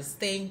stars.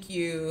 Thank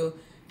you.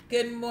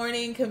 Good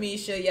morning,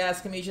 Kamisha.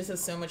 Yes, Kamisha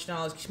has so much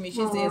knowledge.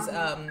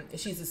 Kamisha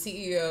is she's the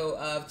CEO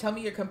of, tell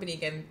me your company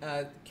again,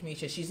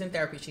 Kamisha. She's in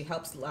therapy. She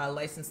helps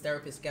licensed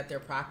therapists get their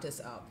practice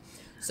up.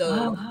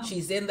 So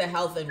she's in the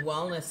health and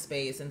wellness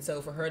space. And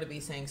so for her to be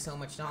saying so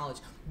much knowledge,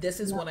 this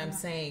is what I'm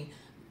saying.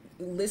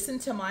 Listen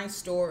to my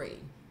story.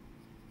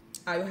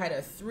 I had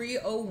a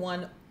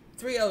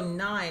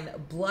 309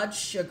 blood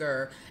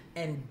sugar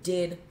and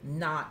did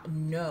not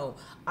know.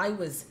 I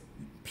was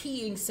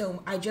peeing,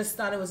 so I just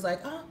thought it was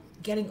like,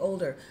 getting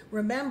older.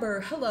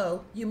 Remember,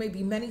 hello, you may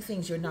be many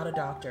things, you're not a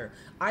doctor.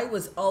 I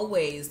was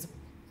always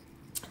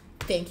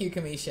Thank you,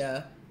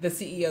 Kamisha, the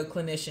CEO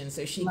clinician.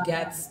 So she Love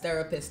gets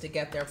that. therapists to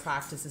get their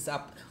practices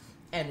up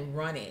and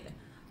running.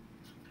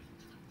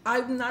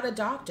 I'm not a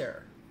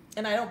doctor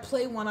and I don't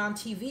play one on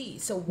TV.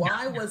 So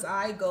why was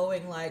I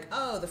going like,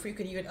 oh, the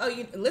frequent unit, oh,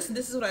 you listen,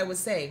 this is what I was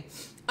saying.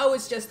 Oh,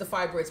 it's just the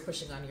fibroids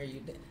pushing on your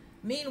unit.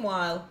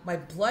 Meanwhile, my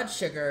blood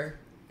sugar,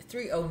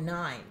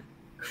 309,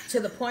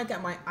 to the point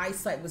that my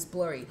eyesight was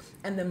blurry.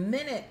 And the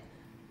minute,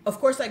 of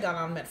course I got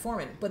on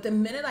metformin, but the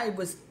minute I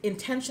was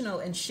intentional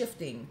in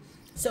shifting,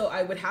 so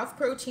I would have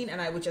protein and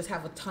I would just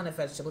have a ton of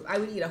vegetables. I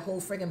would eat a whole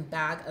friggin'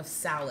 bag of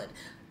salad.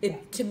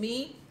 It, to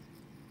me,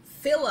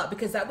 fill up,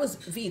 because that was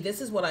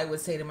this is what I would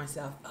say to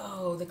myself.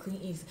 Oh, the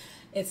clean eats.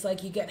 It's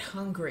like you get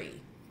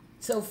hungry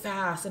so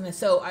fast. And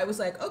so I was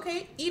like,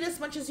 okay, eat as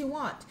much as you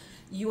want.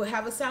 You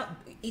have a salad,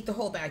 eat the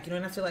whole bag. You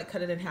don't have to like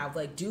cut it in half.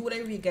 Like do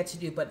whatever you get to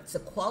do, but it's the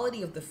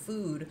quality of the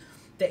food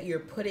that you're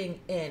putting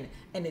in.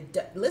 And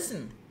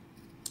listen,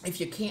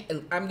 if you can't,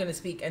 I'm going to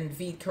speak and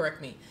V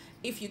correct me.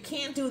 If you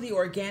can't do the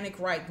organic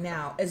right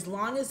now, as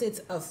long as it's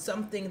of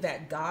something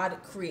that God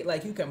created,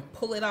 like you can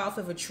pull it off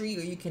of a tree or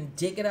you can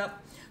dig it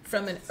up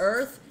from an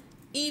earth,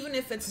 even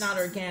if it's not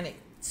organic,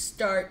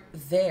 start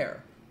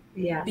there.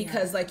 Yeah.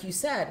 Because like you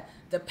said,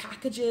 the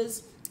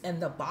packages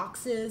and the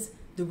boxes,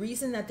 the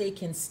reason that they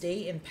can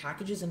stay in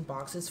packages and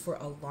boxes for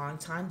a long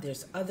time,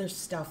 there's other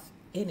stuff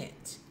in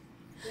it.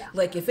 Yeah.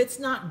 Like if it's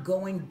not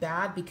going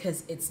bad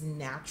because it's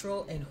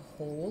natural and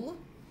whole,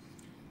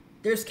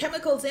 there's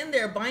chemicals in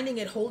there binding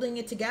it, holding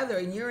it together,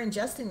 and you're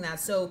ingesting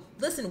that. So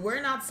listen,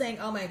 we're not saying,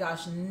 oh my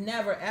gosh,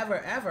 never, ever,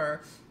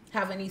 ever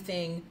have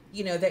anything,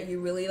 that you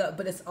really love,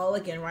 but it's all,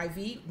 again, right,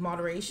 V,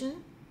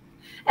 moderation.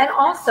 And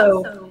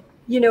also,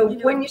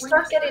 when you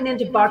start getting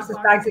into boxes,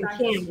 bags, and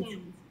cans,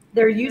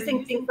 they're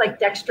using things like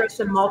dextrose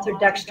and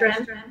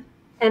maltodextrin.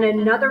 And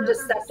another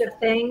deceptive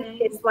thing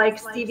is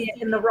like stevia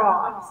in the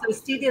raw. So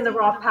stevia in the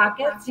raw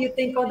packets, you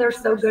think, oh, they're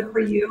so good for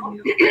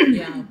you.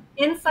 Yeah.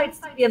 Inside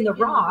stevia in the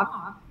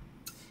raw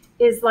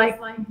is like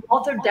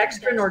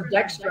maltodextrin or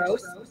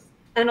dextrose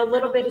and a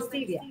little bit of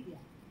stevia.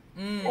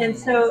 And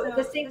so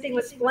the same thing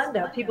with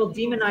Splenda. People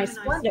demonize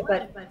Splenda,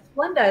 but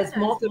Splenda is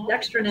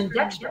maltodextrin and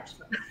dextrose.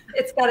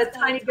 It's got a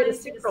tiny bit of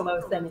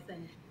sucralose in it.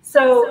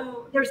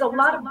 So there's a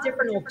lot of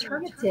different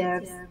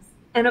alternatives.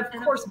 And of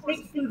course,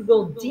 big food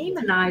will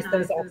demonize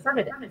those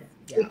alternatives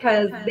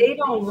because they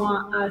don't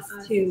want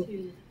us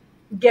to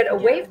get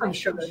away from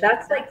sugar.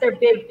 That's like their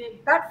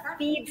that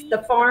feeds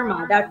the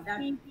pharma, that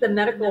feeds the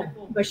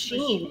medical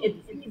machine.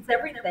 It feeds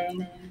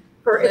everything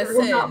for if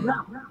we're not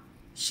wrong.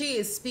 She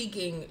is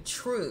speaking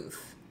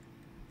truth.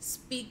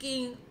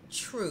 Speaking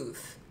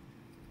truth.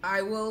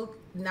 I will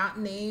not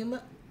name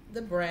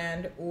the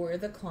brand or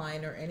the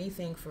client or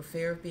anything for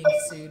fear of being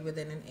sued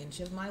within an inch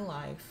of my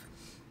life.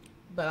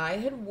 But I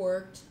had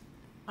worked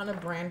on a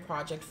brand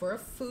project for a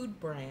food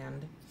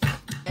brand,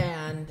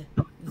 and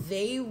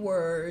they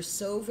were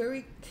so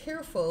very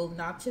careful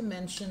not to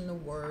mention the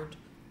word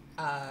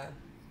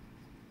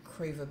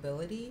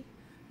craveability,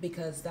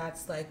 because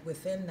that's like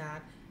within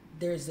that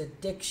there's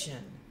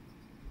addiction.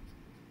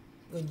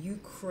 When you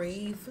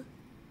crave,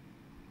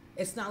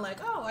 it's not like,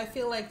 oh, I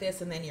feel like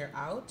this and then you're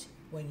out.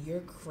 When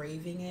you're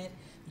craving it,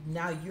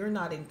 now you're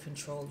not in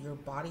control. Your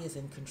body is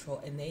in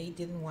control. And they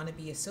didn't want to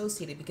be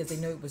associated, because they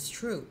know it was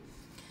true,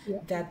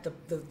 that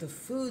the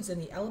foods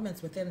and the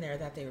elements within there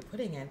that they were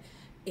putting in,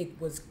 it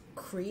was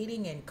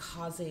creating and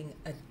causing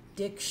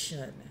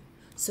addiction.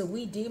 So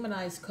we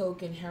demonize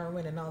Coke and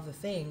heroin and all the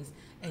things,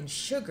 and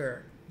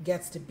sugar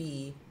gets to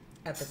be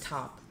at the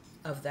top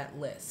of that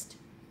list.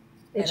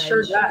 It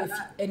sure does.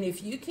 And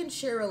if you can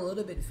share a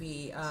little bit,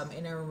 V,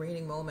 in our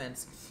remaining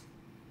moments,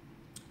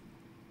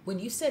 when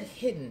you said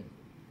hidden,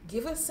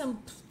 give us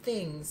some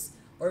things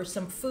or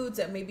some foods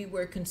that maybe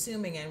we're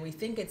consuming and we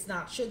think it's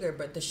not sugar,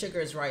 but the sugar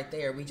is right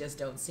there. We just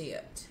don't see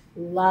it.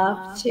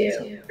 Love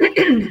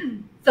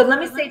to. So let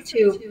me say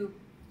too,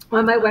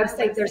 on my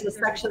website, there's a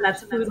section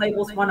that's Food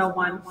Labels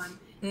 101.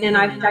 And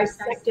I've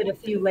dissected a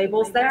few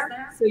labels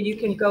there. So you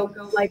can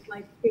go like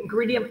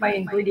ingredient by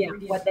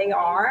ingredient, what they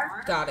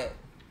are. Got it.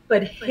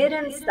 But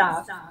hidden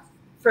stuff,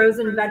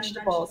 frozen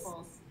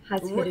vegetables,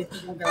 has hidden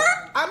sugar.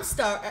 I'm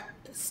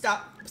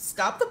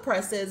stop the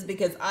presses,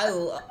 because I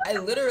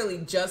literally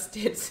just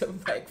did some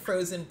like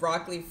frozen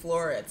broccoli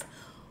florets.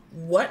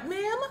 What,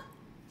 ma'am?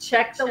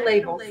 Check the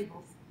labels.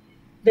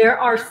 There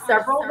are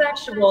several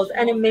vegetables,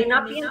 and it may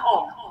not be in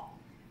all,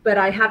 but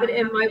I have it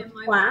in my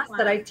class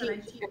that I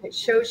teach, and it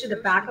shows you the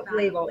back of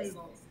labels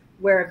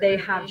where they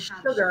have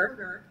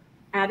sugar,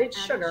 added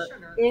sugar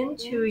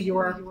into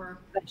your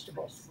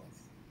vegetables.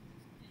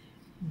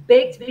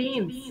 Baked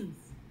beans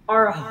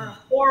are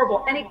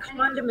horrible. Any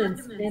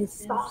condiments and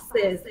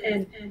sauces,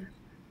 and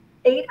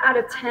 8 out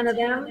of 10 of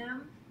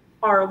them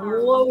are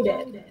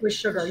loaded with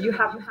sugar. You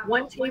have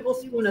 1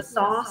 tablespoon of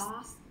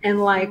sauce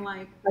and like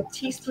a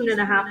teaspoon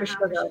and a half of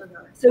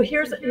sugar. So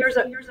here's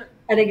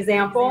an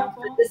example.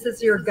 This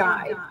is your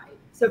guide.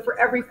 So for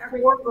every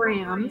 4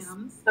 grams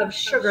of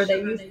sugar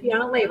that you see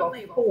on a label,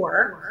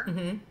 4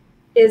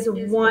 is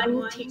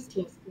 1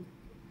 teaspoon.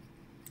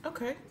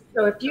 Okay.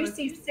 So if you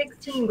see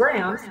 16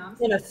 grams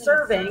in a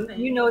serving,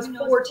 you know it's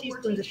 4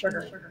 teaspoons of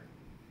sugar.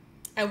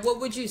 And what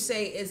would you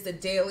say is the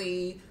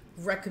daily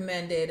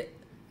recommended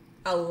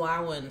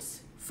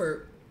allowance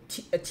for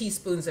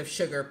teaspoons of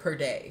sugar per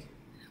day?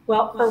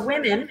 Well, for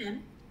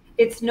women,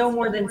 it's no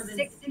more than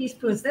 6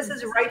 teaspoons. This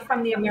is right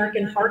from the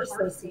American Heart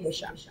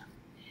Association.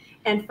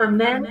 And for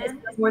men, it's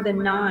no more than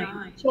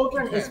 9.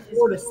 Children is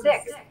 4 to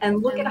 6.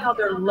 And look at how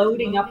they're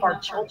loading up our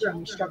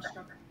children with sugar.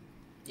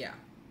 Yeah.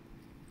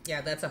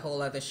 Yeah, that's a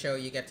whole other show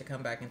you get to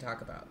come back and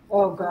talk about.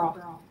 Oh,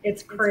 girl,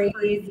 it's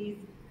crazy.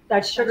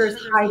 That sugar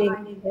is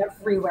hiding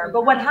everywhere.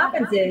 But what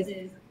happens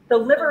is the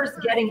liver is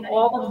getting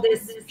all of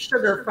this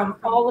sugar from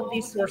all of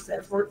these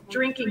sources. We're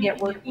drinking it,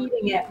 we're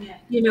eating it,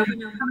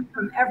 it's coming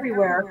from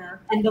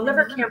everywhere. And the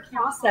liver can't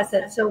process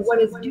it. So what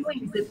it's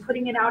doing is it's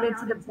putting it out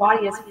into the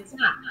body as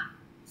fat.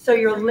 So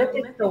your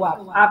lipids go up.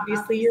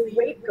 Obviously, your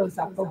weight goes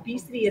up.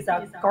 Obesity is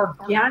a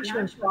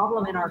gargantuan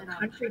problem in our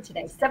country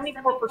today.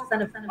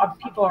 74% of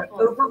people are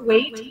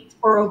overweight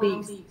or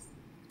obese.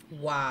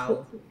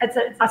 Wow. It's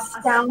an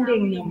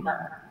astounding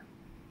number.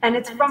 And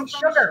it's from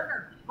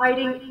sugar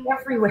hiding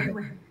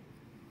everywhere.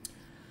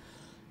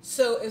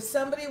 So if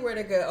somebody were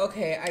to go,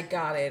 okay, I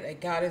got it,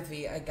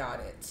 V, I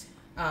got it.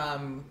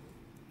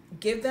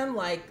 Give them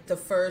like the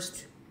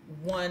first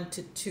 1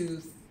 to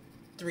 2,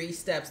 3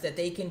 steps that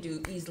they can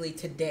do easily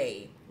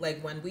today.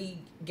 Like when we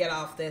get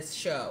off this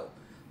show,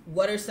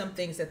 what are some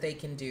things that they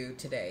can do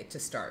today to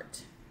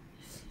start?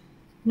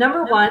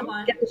 Number one,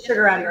 get the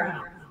sugar out of your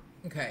house.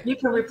 Okay. You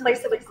can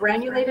replace it with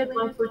granulated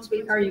monk fruit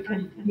sweetener.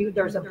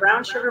 There's a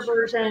brown sugar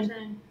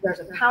version. There's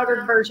a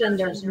powdered version.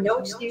 There's no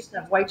excuse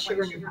to have white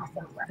sugar in your house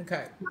anywhere.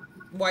 Okay.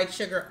 White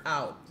sugar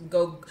out.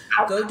 Go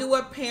do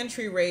a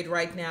pantry raid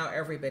right now,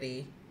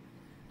 everybody.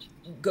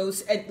 Go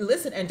and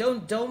listen, and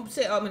don't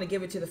say, oh, I'm going to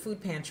give it to the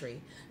food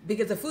pantry,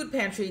 because the food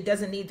pantry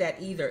doesn't need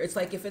that either. It's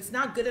like, if it's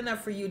not good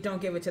enough for you,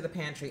 don't give it to the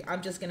pantry.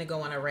 I'm just going to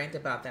go on a rant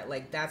about that.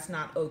 Like, that's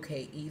not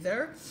okay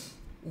either.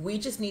 We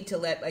just need to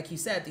let, like you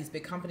said, these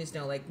big companies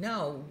know, like,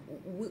 no,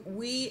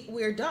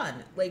 we're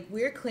done. Like,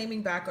 we're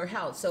claiming back our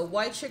health. So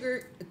white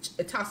sugar,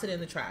 toss it in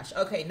the trash.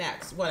 Okay,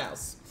 next. What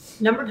else?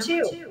 Number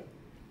two,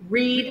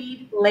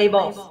 read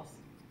labels.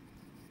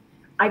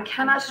 I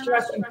cannot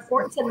stress the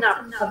importance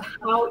enough of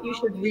how you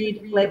should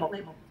read labels.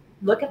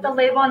 Look at the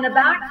label on the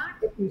back.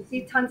 If you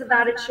see tons of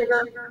added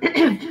sugar,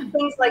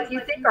 things like you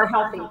think are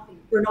healthy,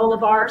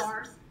 granola bars,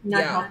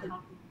 not healthy.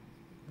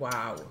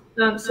 Wow.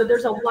 So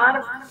there's a lot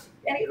of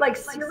like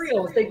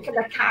cereals,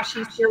 the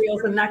cashew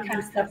cereals and that kind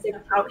of stuff.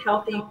 They're out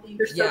healthy.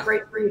 They're so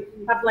great for you.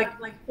 Have like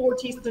 4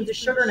 teaspoons of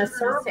sugar in a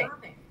serving.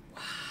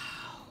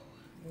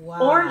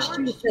 Wow. Orange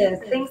juices,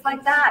 things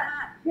like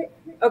that.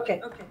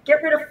 Okay.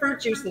 Get rid of fruit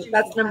juices.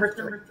 That's number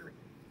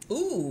 3.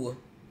 Ooh.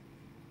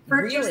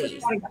 Fruit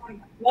juices.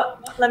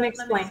 Let me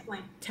explain.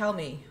 Tell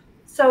me.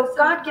 So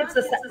God gives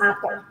us an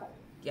apple.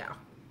 Yeah.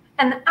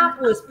 And the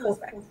apple is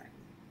perfect.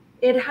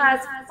 It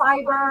has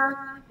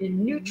fiber and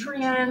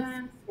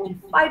nutrients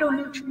and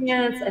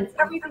phytonutrients and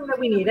everything that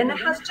we need. And it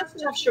has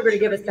just enough sugar to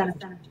give us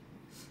energy.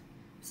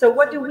 So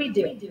what do?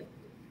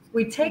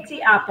 We take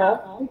the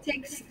apple, we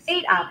take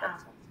 8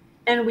 apples,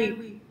 and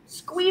we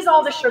squeeze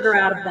all the sugar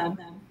out of them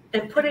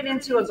and put it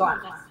into a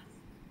glass.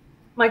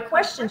 My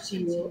question to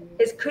you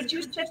is, could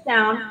you sit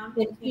down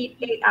and eat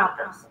 8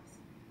 apples?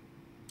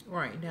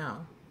 Right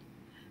now.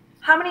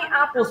 How many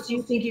apples do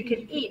you think you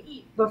could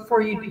eat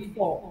before you'd be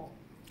full?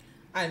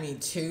 I mean,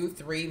 2,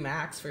 3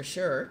 max for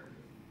sure.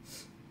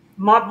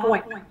 My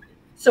point.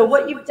 So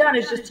what you've done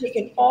is just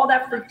taken all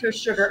that fructose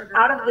sugar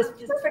out of this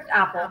perfect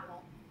apple.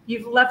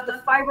 You've left the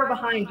fiber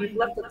behind. You've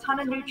left a ton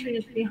of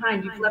nutrients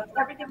behind. You've left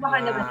everything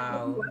behind.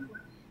 Wow.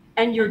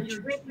 And you're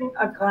drinking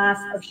a glass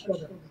of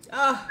sugar.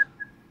 Oh,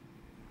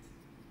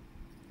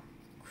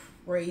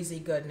 crazy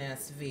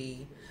goodness,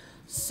 V.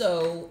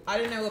 So I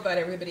don't know about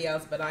everybody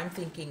else, but I'm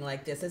thinking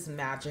like, this is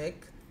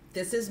magic.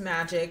 This is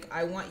magic.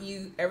 I want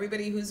you,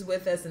 everybody who's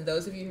with us, and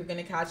those of you who are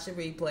going to catch the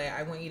replay,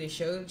 I want you to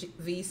show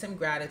V some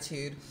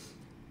gratitude.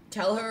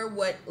 Tell her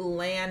what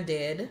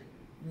landed,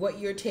 what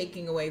you're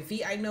taking away.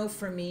 V, I know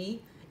for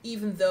me,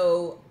 even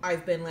though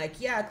I've been like,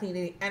 yeah,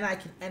 cleaning, and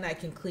I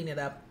can clean it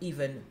up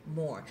even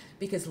more,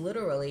 because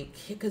literally,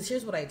 because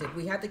here's what I did.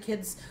 We had the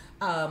kids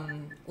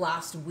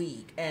last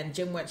week, and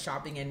Jim went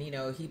shopping, and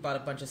he bought a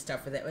bunch of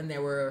stuff for them, and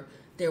there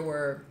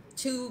were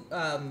 2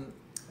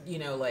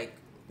 like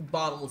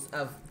bottles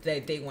of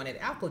they wanted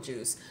apple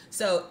juice.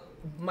 So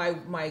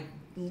my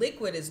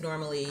liquid is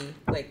normally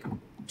like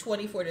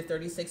 24 to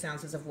 36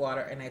 ounces of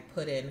water, and I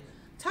put in.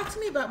 Talk to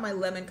me about my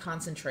lemon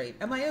concentrate.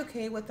 Am I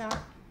okay with that?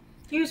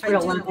 Use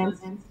real lemons.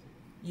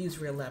 Use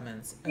real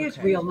lemons. Okay. Use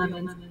real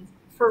lemons.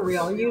 For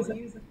real. Use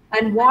it.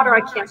 And water,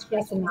 I can't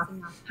stress enough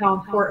how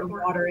important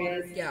water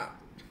is. Yeah.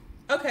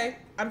 Okay.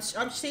 I'm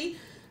see.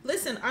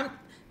 Listen,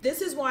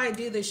 this is why I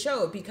do this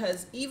show,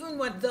 because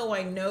even though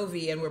I know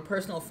V and we're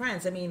personal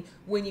friends, I mean,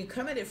 when you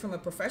come at it from a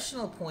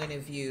professional point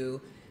of view,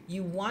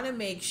 you want to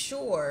make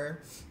sure,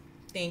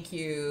 thank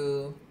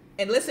you,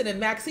 And listen, and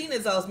Maxine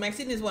is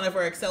one of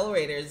our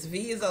accelerators.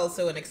 V is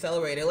also an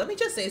accelerator. Let me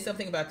just say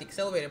something about the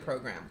accelerator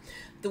program.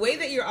 The way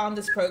that you're on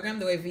this program,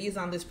 the way V is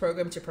on this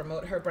program to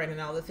promote her brand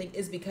and all the thing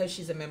is because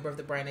she's a member of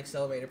the Brand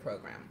Accelerator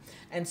program.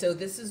 And so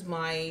this is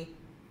my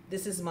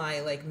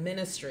like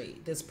ministry,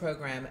 this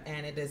program,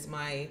 and it is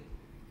my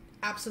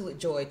absolute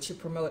joy to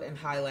promote and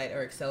highlight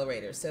our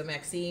accelerators. So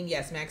Maxine,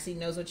 yes, Maxine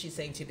knows what she's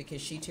saying too,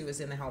 because she too is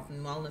in the health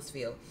and wellness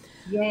field.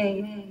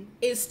 Yay.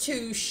 Is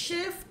to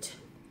shift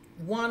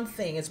one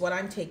thing is what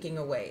I'm taking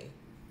away.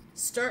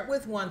 Start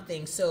with one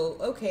thing. So,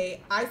 okay,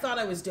 I thought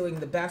I was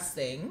doing the best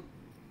thing,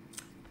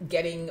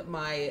 getting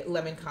my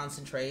lemon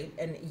concentrate,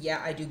 and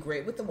yeah, I do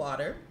great with the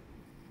water,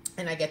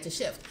 and I get to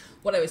shift.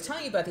 What I was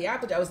telling you about the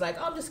apple juice, I was like,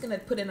 oh, I'm just going to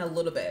put in a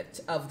little bit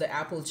of the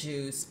apple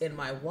juice in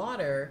my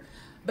water.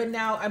 But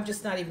now I'm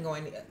just not even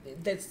going,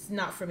 that's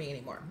not for me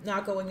anymore.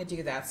 Not going to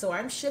do that. So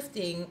I'm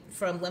shifting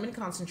from lemon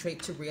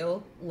concentrate to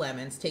real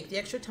lemons. Take the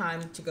extra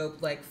time to go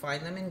like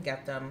find them and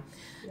get them.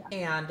 Yeah.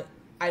 And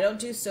I don't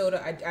do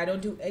soda. I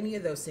don't do any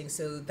of those things.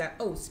 So that,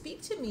 oh,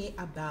 speak to me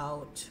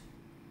about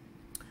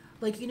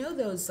like, you know,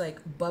 those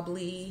like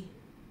bubbly,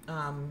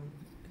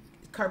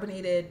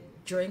 carbonated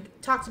drink.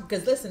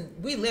 Because listen,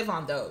 we live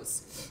on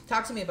those.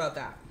 Talk to me about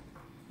that.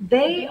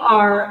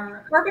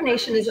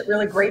 Carbonation isn't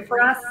really great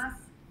for us.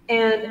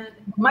 And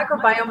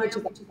microbiome, which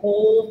is a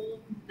whole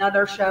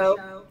another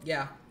show,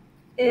 yeah,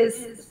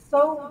 is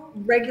so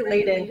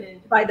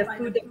regulated by the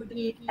food that we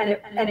eat, and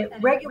it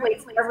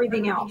regulates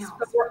everything else.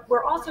 But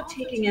we're also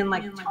taking in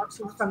like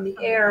toxins from the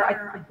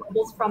air,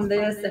 bubbles from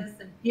this, and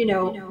you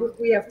know,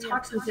 we have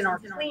toxins in our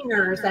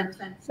cleaners, and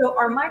so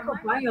our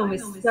microbiome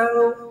is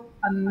so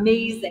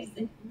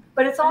amazing,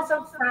 but it's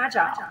also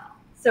fragile.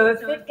 So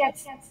if it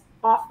gets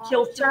off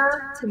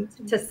kilter,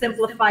 to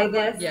simplify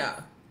this, yeah.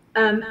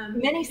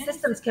 Many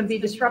systems can be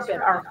disrupted.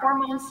 Our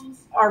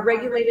hormones are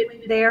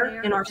regulated there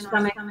in our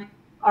stomach.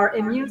 Our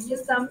immune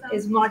system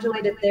is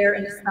modulated there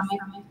in the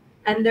stomach.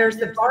 And there's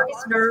the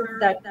vagus nerve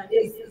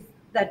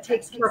that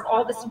takes care of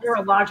all this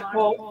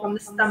neurological from the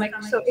stomach.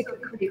 So it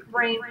could create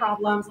brain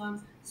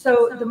problems.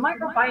 So the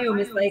microbiome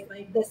is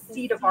like the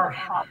seat of our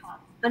health.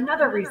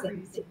 Another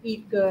reason to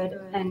eat good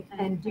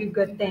and do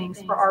good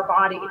things for our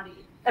body.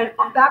 And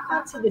back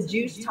onto the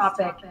juice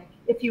topic,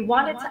 if you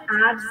wanted to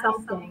add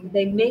something,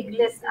 they make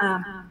this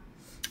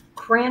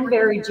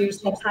cranberry juice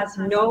that has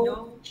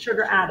no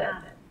sugar added.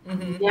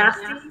 Mm-hmm.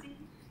 Nasty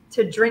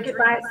to drink it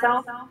by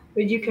itself,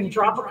 but you can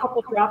drop a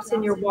couple drops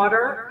in your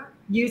water,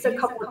 use a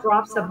couple of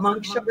drops of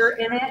monk sugar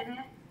in it,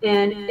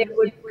 and it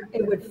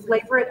would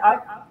flavor it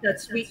up, that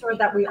sweetener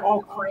that we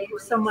all crave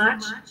so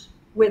much,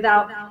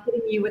 without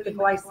hitting you with the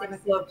glycemic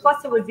load.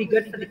 Plus, it would be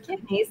good for the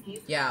kidneys,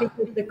 yeah,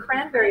 because the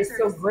cranberry is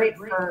so great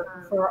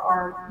for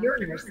our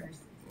urinary system.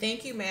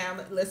 Thank you,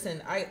 ma'am.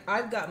 Listen,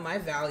 I've got my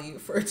value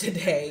for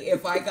today.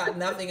 If I got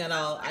nothing at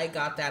all, I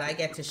got that. I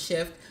get to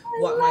shift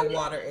what my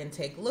water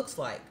intake looks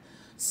like.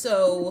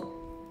 So,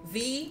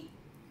 V,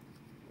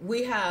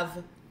 we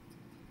have,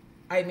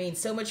 I mean,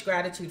 so much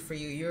gratitude for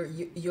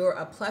you. You're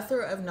a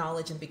plethora of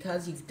knowledge, and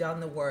because you've done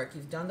the work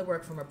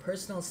from a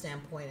personal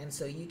standpoint, and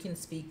so you can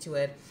speak to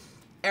it.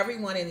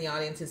 Everyone in the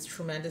audience is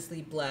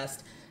tremendously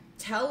blessed.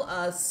 Tell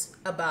us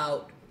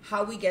about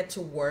how we get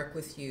to work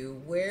with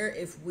you, where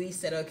if we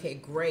said, okay,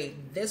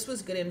 great, this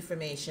was good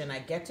information, I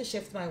get to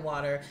shift my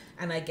water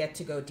and I get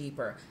to go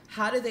deeper.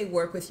 How do they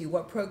work with you?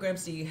 What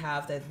programs do you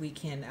have that we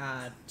can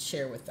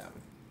share with them?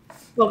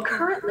 Well,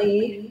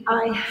 currently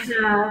I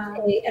have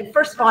and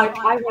first of all,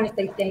 I want to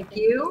say thank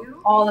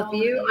you, all of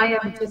you. I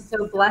am just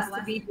so blessed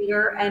to be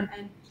here, and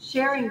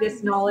sharing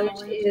this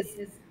knowledge is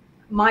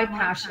my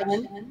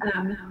passion.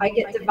 I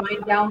get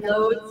divine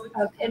downloads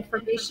of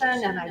information,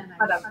 and I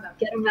try to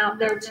get them out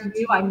there to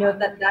you. I know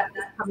that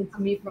is coming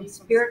to me from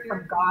spirit,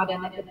 from God,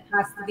 and it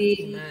has to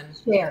be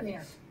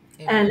shared.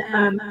 And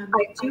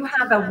I do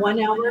have a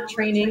 1-hour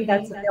training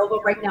that's available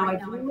right now.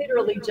 I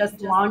literally just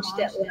launched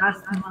it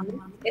last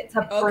month. It's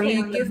a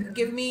brain.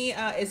 Give me,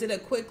 is it a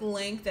quick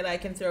link that I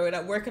can throw it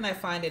up? Where can I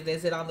find it?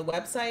 Is it on the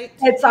website?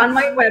 It's on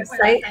my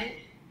website.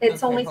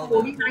 It's only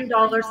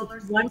 $49.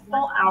 It's 1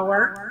 full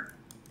hour.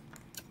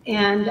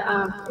 And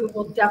it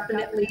will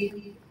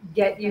definitely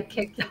get you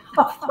kicked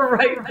off the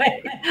right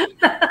way.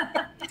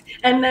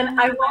 And then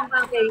I will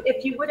have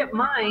if you wouldn't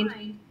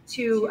mind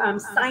to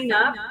sign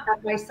up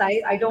at my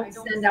site. I don't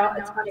send out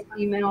a ton of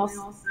emails,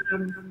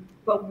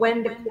 but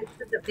when the course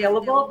is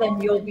available, then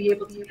you'll be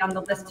able to be on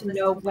the list to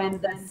know when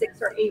the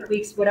 6 or 8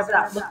 weeks, whatever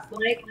that looks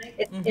like,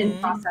 it's in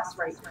process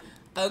right now.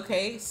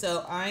 Okay,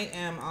 so I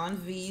am on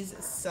V's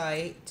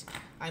site.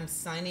 I'm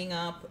signing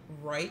up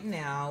right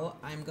now.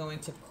 I'm going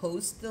to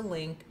post the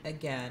link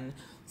again.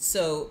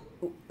 So,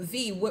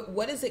 V,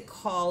 what is it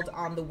called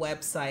on the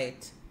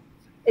website?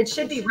 It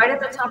should be right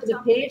at the top of the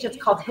page. It's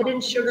called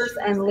Hidden Sugars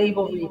and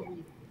Label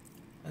Reading.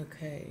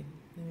 Okay.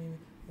 Let me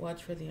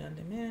watch for the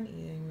on-demand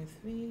eating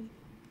with me.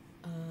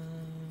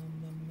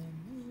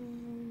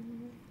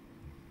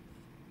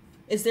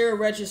 Is there a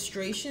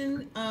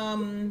registration,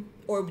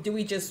 or do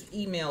we just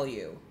email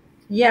you?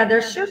 Yeah,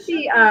 there should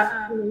be,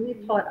 let me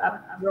pull it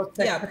up real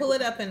quick. Yeah, pull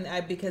it up, and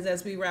because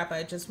as we wrap,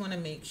 I just want to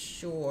make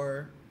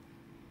sure.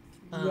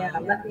 Yeah,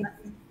 Um, let me,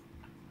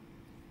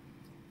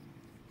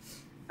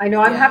 I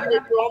know I'm having yeah.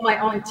 to do all my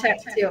own tech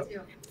too.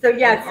 So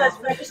yeah, Oh, it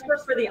says register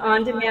for the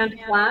on-demand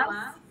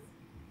class.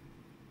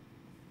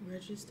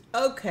 register.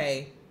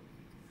 Okay.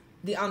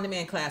 The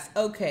on-demand class.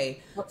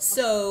 Okay.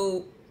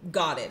 So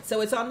got it.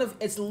 So it's on the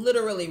it's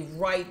literally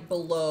right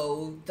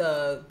below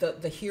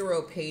the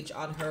hero page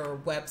on her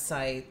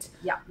website.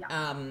 Yeah.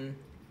 Um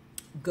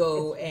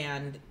go It's,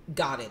 and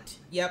got it.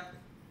 Yep.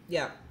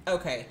 Yep.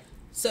 Okay.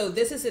 So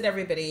this is it,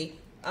 everybody.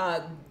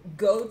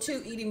 Go to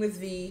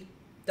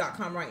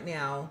eatingwithv.com right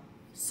now.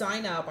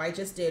 Sign up. I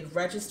just did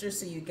register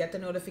so you get the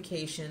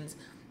notifications.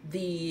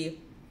 The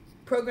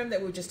program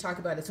that we just talked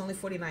about, it's only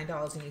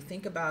 $49, and you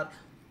think about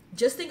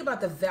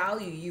the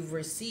value you've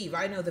received.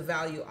 I know the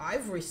value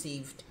I've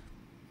received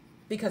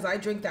because I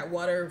drink that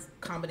water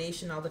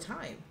combination all the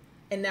time.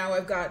 And now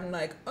I've gotten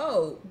like,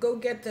 oh, go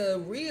get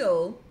the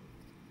real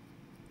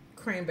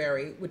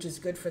cranberry, which is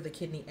good for the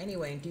kidney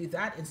anyway, and do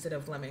that instead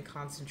of lemon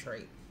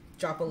concentrate.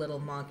 Drop a little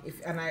monk,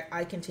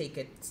 I can take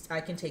it. I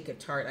can take it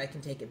tart. I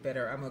can take it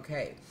bitter. I'm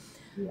okay.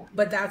 yeah.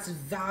 But that's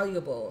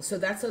valuable. So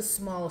that's a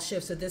small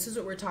shift. So this is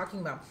what we're talking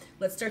about.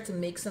 Let's start to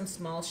make some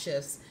small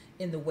shifts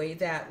in the way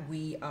that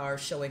we are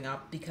showing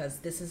up, because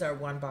this is our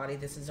one body,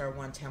 this is our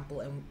one temple,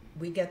 and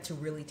we get to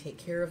really take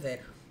care of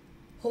it.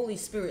 Holy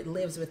Spirit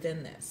lives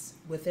within this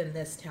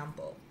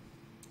temple.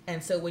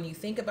 And so when you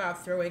think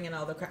about throwing in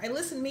all the and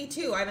listen, me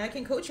too, and I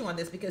can coach you on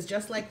this, because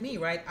just like me,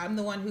 right, I'm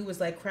the one who was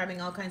like cramming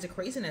all kinds of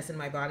craziness in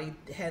my body,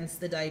 hence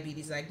the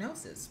diabetes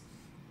diagnosis.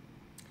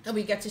 And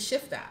we get to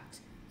shift that.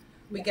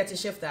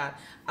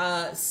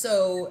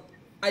 So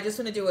I just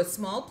want to do a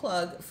small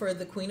plug for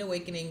the Queen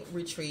Awakening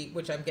retreat,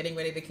 which I'm getting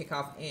ready to kick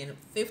off in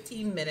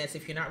 15 minutes.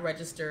 If you're not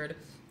registered,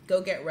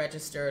 go get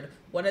registered.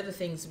 One of the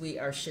things we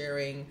are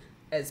sharing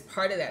as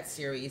part of that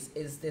series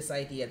is this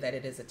idea that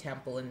it is a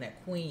temple, and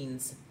that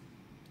queens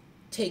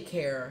take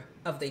care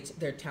of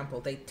their temple.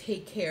 They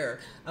take care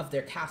of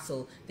their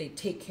castle. They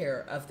take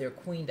care of their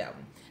queendom.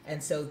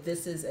 And so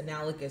this is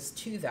analogous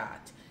to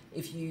that.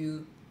 If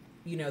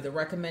the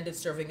recommended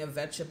serving of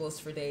vegetables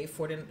for day,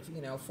 4 to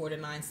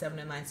 9, 7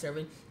 to 9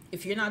 serving.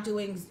 If you're not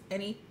doing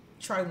any,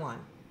 try one.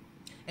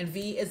 And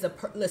V is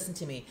listen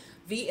to me.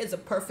 V is a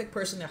perfect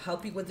person to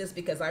help you with this,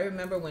 because I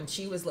remember when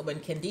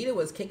Candida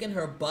was kicking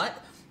her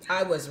butt,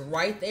 I was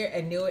right there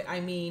and knew it. I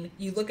mean,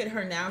 you look at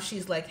her now,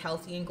 she's like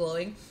healthy and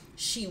glowing.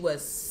 She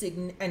was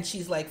and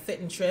she's like fit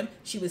and trim.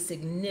 She was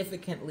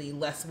significantly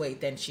less weight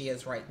than she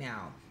is right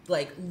now.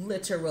 Like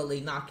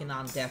literally knocking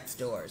on death's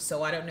doors.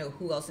 So I don't know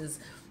who else is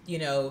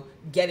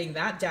getting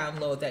that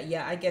download that,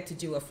 yeah, I get to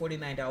do a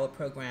 $49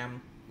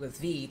 program with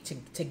V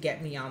to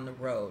get me on the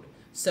road.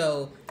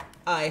 So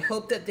I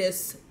hope that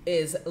this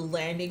is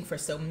landing for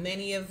so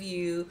many of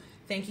you.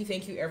 Thank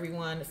you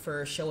everyone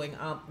for showing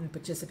up and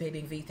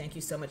participating. V, thank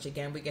you so much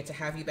again. We get to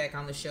have you back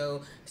on the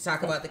show to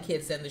talk about the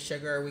kids and the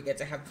sugar. We get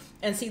to have,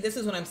 and see, this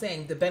is what I'm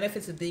saying. The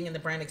benefits of being in the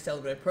Brand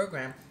Accelerator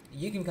program,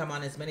 you can come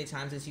on as many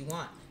times as you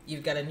want.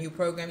 You've got a new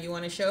program you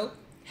want to show?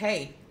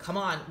 Hey, come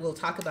on, we'll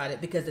talk about it,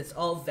 because it's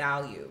all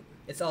value.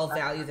 It's all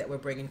value that we're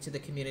bringing to the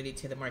community,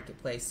 to the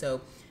marketplace.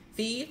 So,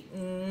 V,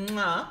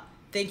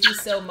 thank you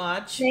so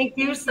much. Thank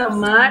you so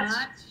much.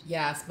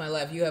 Yes, my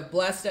love. You have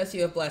blessed us.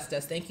 You have blessed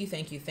us. Thank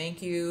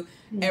you.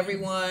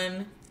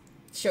 Everyone,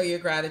 show your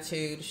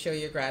gratitude. Show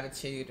your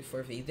gratitude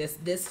for V.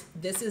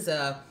 This is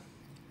a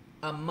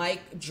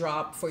mic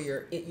drop for your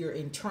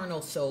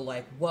internal soul.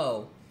 Like,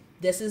 whoa,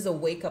 this is a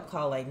wake up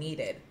call I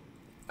needed.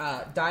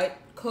 Diet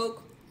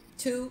Coke,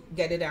 2,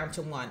 get it down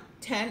to 1.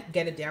 10,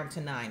 get it down to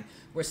 9.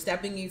 We're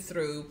stepping you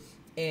through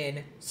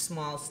in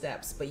small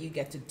steps, but you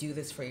get to do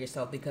this for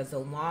yourself, because the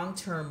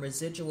long-term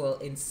residual,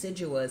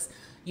 insidious,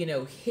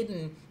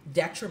 hidden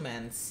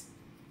detriments.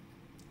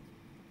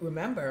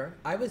 Remember,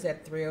 I was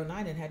at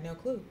 309 and had no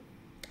clue.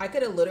 I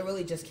could have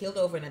literally just keeled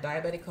over in a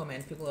diabetic coma,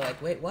 and people are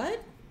like, wait,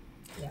 what?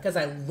 Because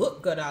I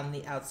look good on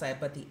the outside,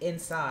 but the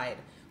inside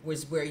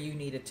was where you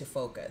needed to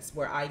focus,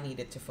 where I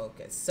needed to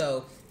focus.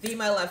 So, V,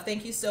 my love,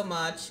 thank you so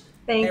much.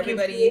 Thank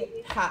everybody,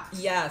 you.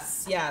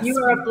 Yes. You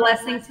are a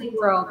blessing to the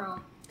world.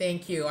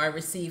 Thank you. I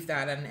received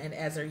that, and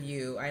as are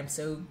you. I am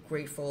so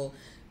grateful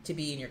to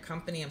be in your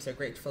company. I'm so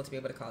grateful to be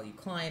able to call you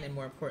client, and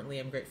more importantly,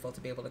 I'm grateful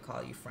to be able to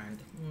call you friend.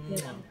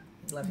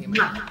 Love you,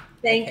 man.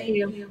 Thank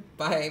you.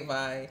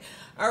 Bye.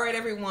 All right,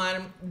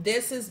 everyone.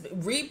 This is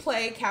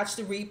replay. Catch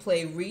the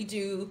replay.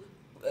 Redo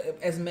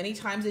as many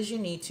times as you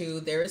need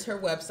to. There is her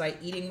website,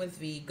 Eating with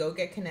V. Go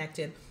get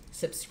connected.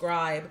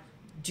 Subscribe.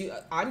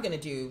 I'm going to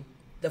do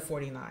the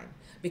 49.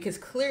 Because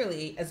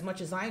clearly, as much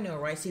as I know,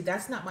 right? See,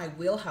 that's not my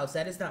wheelhouse.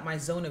 That is not my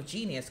zone of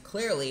genius.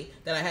 Clearly,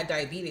 that I had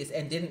diabetes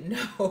and didn't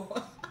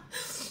know.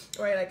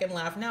 Right? I can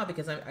laugh now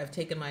because I've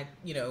taken my,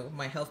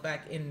 my health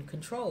back in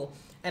control,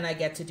 and I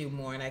get to do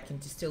more, and I can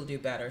still do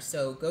better.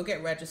 So go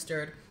get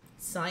registered,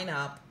 sign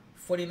up.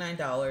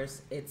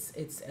 $49.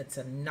 It's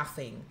a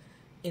nothing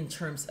in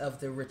terms of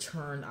the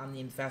return on the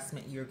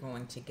investment you're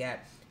going to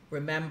get.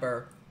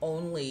 Remember,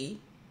 only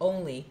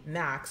only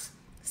max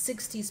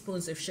 6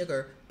 teaspoons of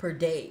sugar per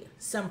day.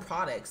 Some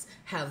products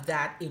have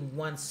that in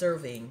one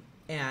serving,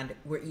 and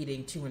we're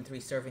eating 2 and 3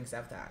 servings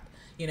of that.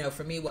 You know,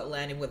 for me, what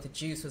landed with the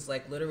juice was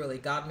like literally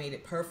God made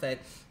it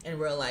perfect, and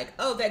we're like,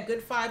 oh, that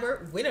good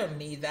fiber, we don't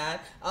need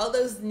that. All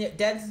those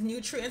dense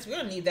nutrients, we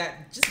don't need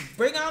that. Just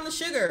bring on the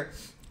sugar.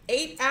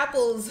 8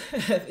 apples,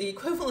 the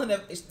equivalent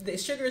of the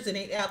sugars in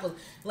 8 apples.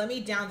 Let me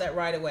down that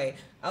right away.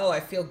 Oh, I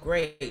feel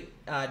great.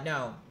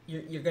 No,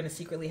 you're going to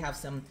secretly have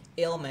some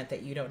ailment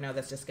that you don't know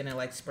that's just going to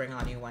like spring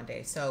on you one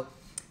day. So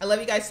I love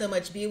you guys so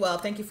much. Be well.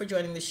 Thank you for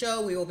joining the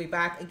show. We will be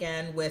back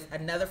again with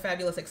another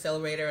fabulous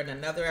accelerator and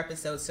another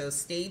episode. So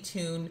stay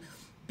tuned,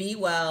 be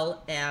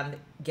well, and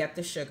get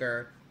the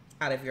sugar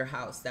out of your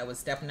house. That was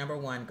step number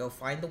 1. Go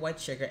find the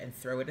white sugar and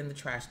throw it in the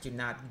trash. Do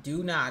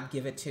not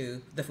give it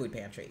to the food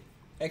pantry.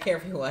 Okay,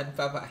 everyone.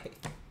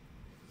 Bye-bye.